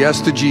 I say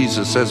yes to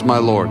Jesus as my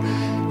Lord.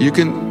 You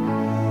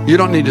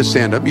don't need to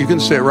stand up. You can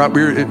say it right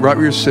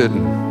where you're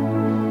sitting.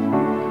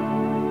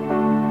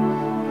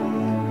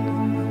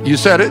 You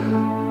said it?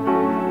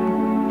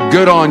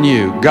 Good on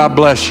you. God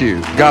bless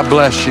you. God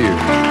bless you.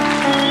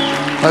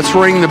 Let's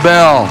ring the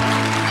bell.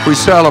 We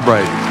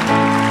celebrate.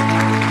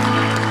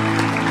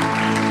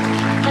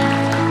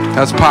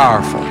 That's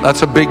powerful.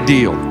 That's a big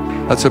deal.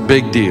 That's a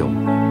big deal.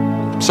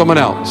 Someone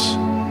else.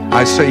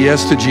 I say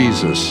yes to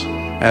Jesus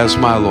as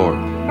my Lord.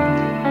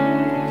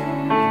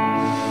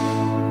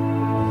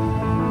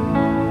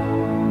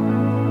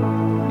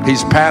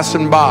 He's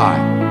passing by.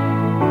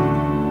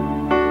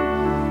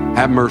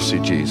 Have mercy,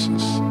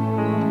 Jesus.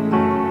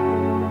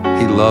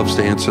 He loves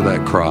to answer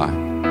that cry.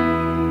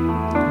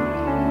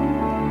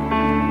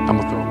 I'm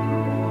going to throw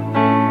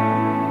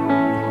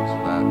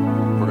that.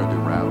 We're going to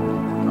do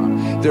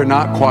rattle. They're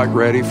not quite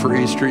ready for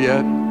Easter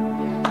yet,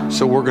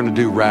 so we're going to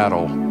do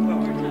rattle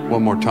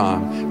one more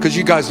time, because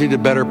you guys need to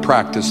better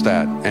practice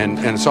that,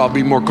 and so I'll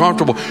be more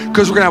comfortable,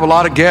 because we're going to have a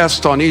lot of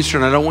guests on Easter,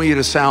 and I don't want you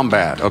to sound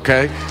bad,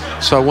 okay?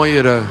 So I want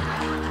you to,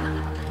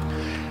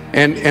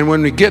 and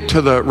when we get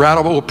to the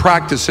rattle, we'll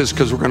practice this,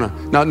 because we're going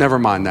to, no, never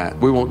mind that.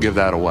 We won't give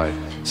that away.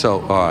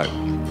 So, all right,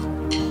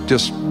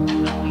 just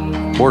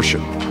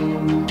worship.